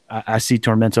 I see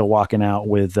Tormenta walking out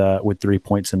with 3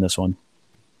 points in this one.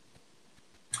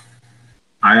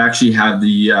 I actually have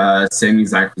the same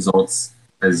exact results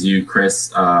as you,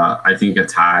 Chris. I think a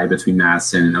tie between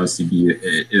Madison and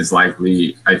OCB is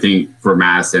likely. I think for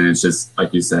Madison, it's just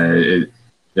like you said,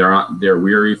 they're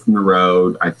weary from the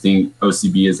road. I think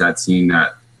OCB is that team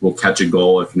that will catch a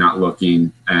goal if you're not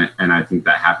looking, and I think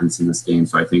that happens in this game.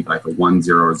 So I think like a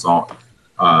 1-0 result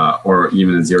or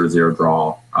even a 0-0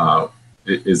 draw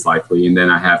is likely. And then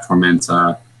I have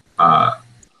Tormenta.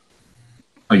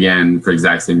 Again, for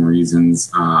exact same reasons,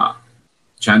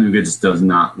 Chattanooga just does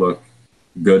not look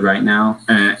good right now.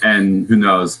 And who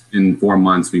knows, in 4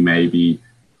 months, we may be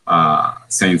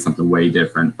saying something way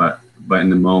different. But but in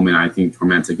the moment, I think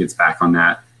Tormenta gets back on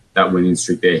that winning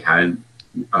streak they had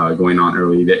going on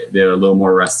early. They're a little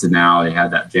more rested now. They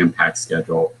had that jam-packed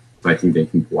schedule, so I think they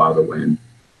can pull out a win.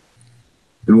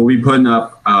 And we'll be putting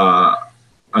up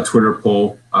a Twitter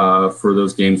poll for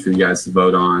those games for you guys to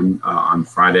vote on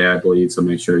Friday, I believe. So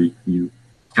make sure you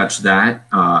catch that.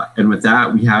 And with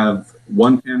that, we have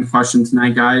one fan question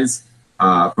tonight, guys,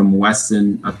 from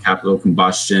Weston of Capital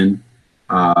Combustion.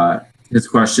 His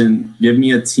question: give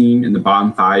me a team in the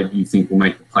bottom 5 you think will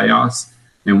make the playoffs,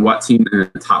 and what team in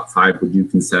the top 5 would you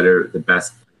consider the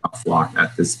best playoff lock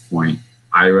at this point?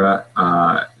 Ira,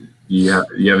 do you have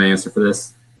an answer for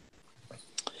this?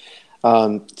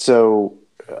 So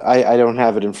I don't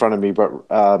have it in front of me, but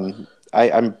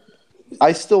I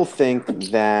still think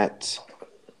that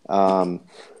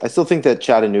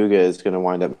Chattanooga is going to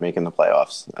wind up making the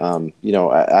playoffs.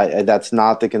 I that's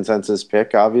not the consensus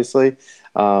pick, obviously,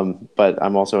 but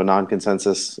I'm also a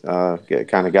non-consensus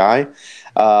kind of guy.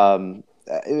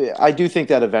 I do think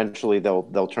that eventually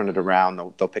they'll turn it around.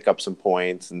 They'll pick up some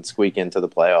points and squeak into the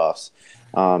playoffs.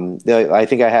 I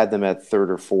think I had them at 3rd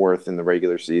or 4th in the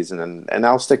regular season, and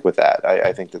I'll stick with that.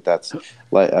 I think that's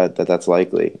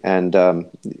likely. And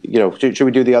should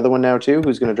we do the other one now too?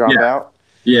 Who's going to drop out?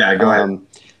 Yeah, go ahead.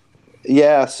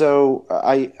 Yeah, so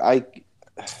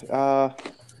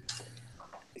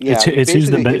it's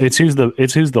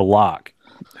who's the lock.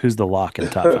 Who's the lock in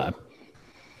the top 5?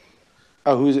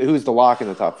 Oh, who's the lock in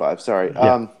the top 5? Sorry.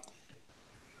 Yeah.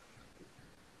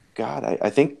 God, I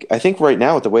think right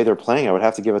now with the way they're playing, I would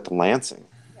have to give it to Lansing.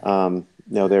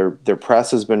 Their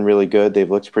press has been really good. They've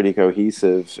looked pretty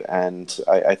cohesive, and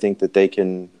I think that they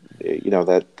can,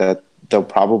 that they'll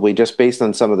probably, just based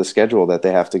on some of the schedule that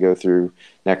they have to go through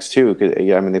next too.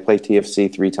 They play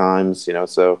TFC 3 times,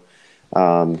 so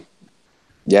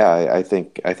I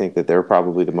think that they're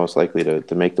probably the most likely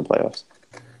to make the playoffs.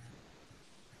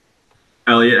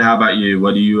 Elliot, how about you?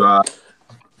 What do you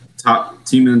top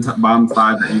team in the bottom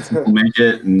 5 that you think will make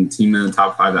it, and team in the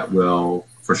top 5 that will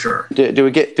for sure? Do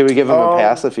we give him a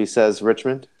pass if he says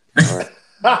Richmond?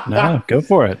 No, go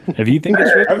for it. If you think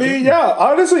it's Richmond. I mean, yeah.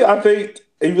 Honestly, I think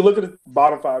if you look at the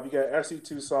bottom 5, you got FC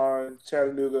Tucson,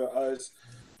 Chattanooga, us,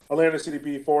 Atlanta City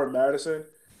B4, and Madison.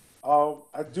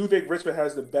 I do think Richmond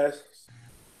has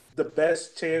the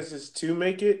best chances to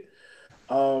make it.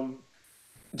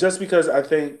 Just because I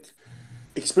think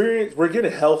experience, we're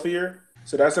getting healthier,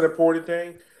 so that's an important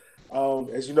thing.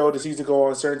 As you know, the season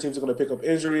goes on, certain teams are going to pick up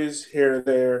injuries here and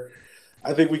there.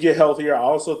 I think we get healthier. I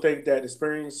also think that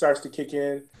experience starts to kick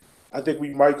in. I think we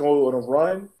might go on a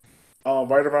run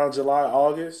right around July,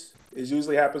 August. It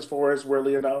usually happens for us,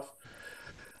 weirdly enough.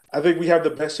 I think we have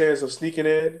the best chance of sneaking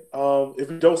in. If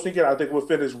we don't sneak in, I think we'll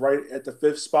finish right at the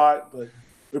 5th spot, but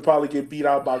we'll probably get beat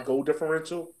out by goal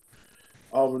differential.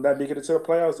 We're not making it to the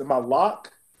playoffs. And my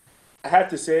lock, I have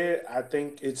to say it, I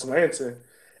think it's Lansing.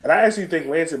 And I actually think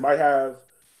Lansing might have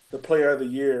the player of the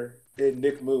year in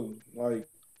Nick Moon.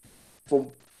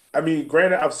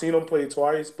 Granted, I've seen him play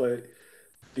twice, but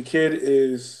the kid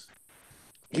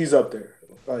he's up there.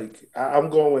 I'm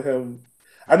going with him.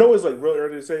 I know it's real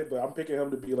early to say, but I'm picking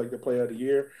him to be the player of the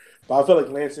year. But I feel like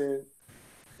Lansing,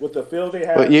 with the field they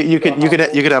have. But you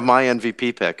could have my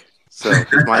MVP pick. So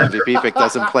because my MVP pick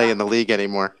doesn't play in the league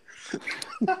anymore.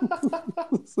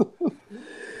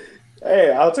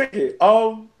 Hey, I'll take it.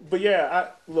 But yeah,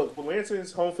 with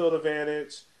Lansing's home field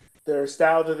advantage, their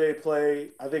style that they play,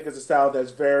 I think it's a style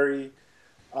that's very.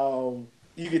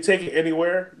 You can take it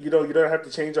anywhere. You don't have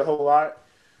to change a whole lot.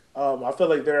 I feel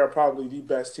like they're probably the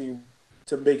best team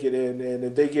to make it in, and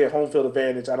if they get home field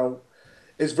advantage,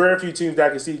 it's very few teams that I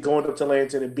can see going up to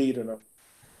Lansing and beating them.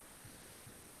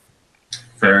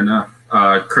 Fair enough.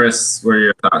 Chris, what are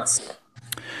your thoughts?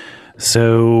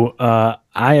 So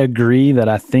I agree that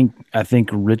I think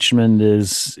Richmond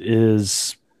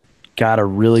is got a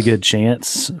really good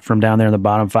chance from down there in the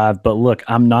bottom 5. But look,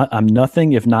 I'm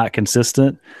nothing if not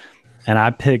consistent, and I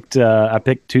picked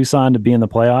Tucson to be in the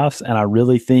playoffs, and I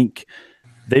really think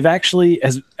they've actually,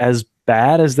 as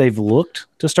bad as they've looked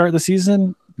to start the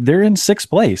season, they're in 6th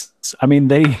place. I mean,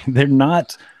 they're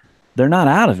not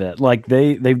out of it.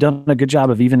 They've done a good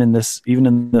job of even in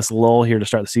this lull here to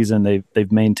start the season,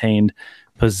 they've maintained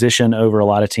position over a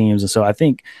lot of teams. And so I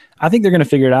think they're going to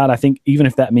figure it out. I think even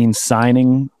if that means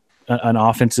signing an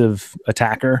offensive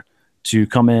attacker to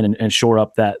come in and shore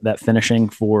up that finishing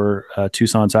for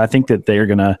Tucson. So I think that they're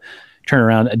going to turn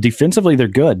around. Defensively, they're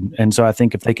good. And so I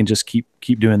think if they can just keep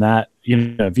doing that,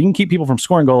 if you can keep people from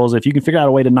scoring goals, if you can figure out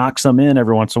a way to knock some in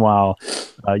every once in a while,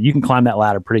 you can climb that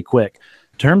ladder pretty quick.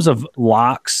 In terms of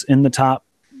locks in the top,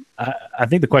 I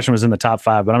think the question was in the top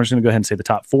 5, but I'm just going to go ahead and say the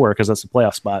top 4 because that's the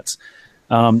playoff spots.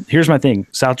 Here's my thing.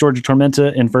 South Georgia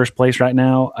Tormenta in first place right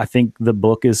now. I think the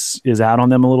book is out on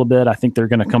them a little bit. I think they're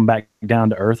going to come back down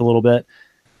to earth a little bit.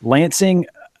 Lansing,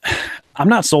 I'm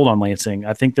not sold on Lansing.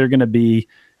 I think they're going to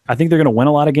win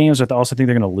a lot of games, but I also think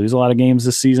they're going to lose a lot of games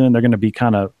this season. They're going to be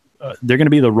they're going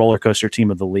to be the roller coaster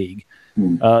team of the league.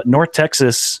 North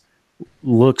Texas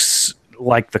looks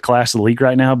like the class of the league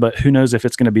right now, but who knows if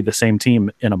it's going to be the same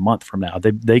team in a month from now.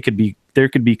 There could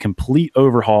be complete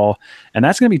overhaul, and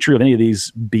that's going to be true of any of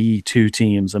these B2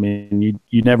 teams. I mean,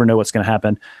 you never know what's going to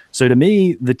happen. So to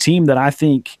me, the team that I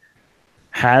think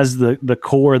has the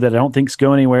core that I don't think is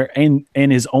going anywhere and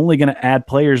is only going to add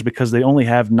players because they only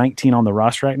have 19 on the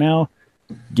roster right now,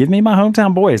 give me my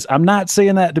hometown boys. I'm not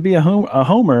saying that to be a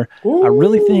homer. Ooh. I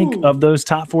really think of those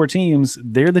top 4 teams,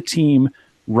 they're the team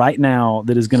right now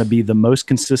that is going to be the most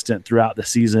consistent throughout the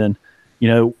season. You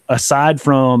know, aside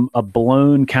from a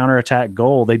blown counterattack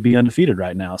goal, they'd be undefeated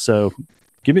right now. So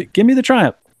give me the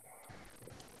triumph.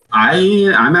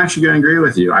 I'm actually going to agree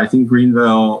with you. I think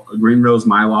Greenville's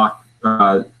my lock.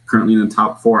 Currently in the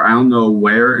top 4. I don't know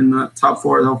where in the top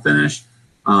 4 they'll finish,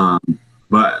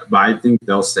 but I think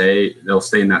they'll stay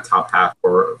in that top half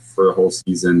for the whole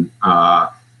season.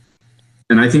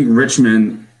 And I think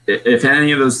Richmond, if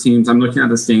any of those teams, I'm looking at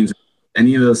the standings,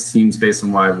 any of those teams based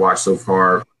on what I've watched so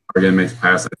far are going to make the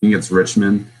playoffs. I think it's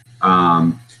Richmond.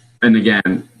 And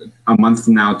again, a month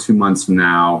from now, 2 months from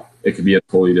now, it could be a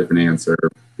totally different answer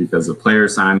because of player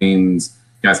signings,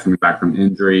 guys coming back from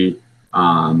injury.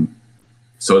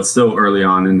 So it's still early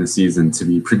on in the season to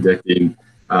be predicting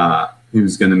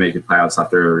who's going to make the playoffs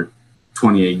after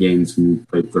 28 games when we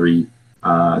played 3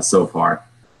 so far.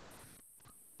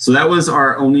 So that was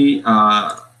our only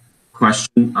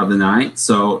question of the night.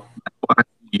 So we'll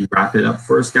actually wrap it up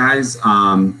for us, guys.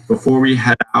 Before we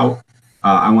head out,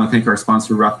 I want to thank our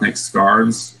sponsor, Roughneck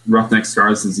Scarves. Roughneck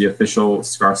Scarves is the official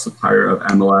scarf supplier of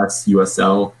MLS,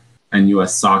 USL, and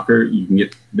US Soccer. You can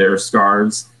get their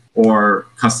scarves or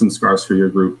custom scarves for your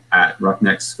group at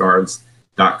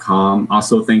roughneckscarves.com.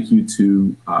 Also, thank you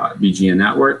to BGN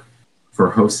Network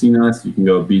for hosting us. You can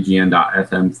go to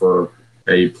bgn.fm for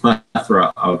a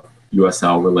plethora of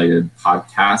USL-related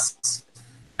podcasts.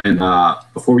 And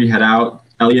before we head out,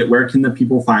 Elliot, where can the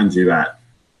people find you at?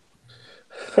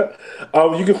 You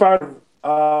can find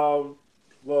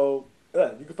you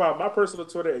can find my personal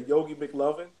Twitter at Yogi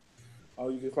McLovin.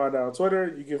 You can find that on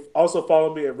Twitter. You can also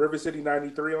follow me at River City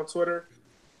 93 on Twitter.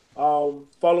 Follow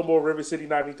more River City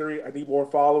 93. I need more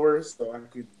followers so I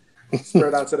can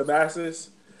spread out to the masses.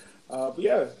 But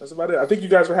yeah, that's about it. I think you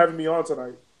guys for having me on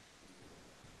tonight.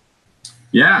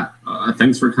 Yeah,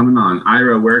 thanks for coming on.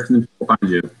 Ira, where can the people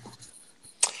find you?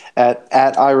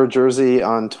 At Ira Jersey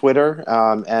on Twitter,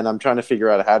 and I'm trying to figure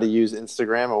out how to use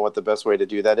Instagram and what the best way to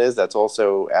do that is. That's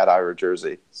also at Ira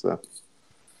Jersey. So,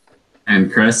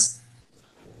 and Chris?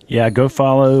 Yeah, go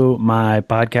follow my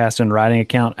podcast and writing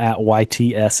account at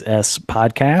YTSS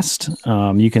Podcast.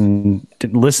 You can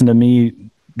listen to me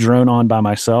drone on by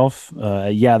myself.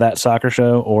 That soccer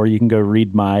show, or you can go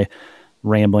read my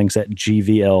ramblings at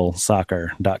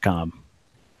gvlsoccer.com.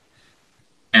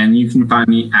 And you can find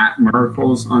me at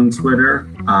Miracles on Twitter.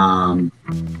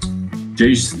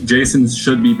 Jason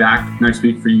should be back next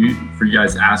week for you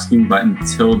guys asking, but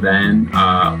until then,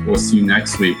 we'll see you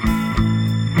next week.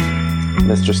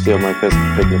 Mr. Steal My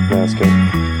Picnic Basket.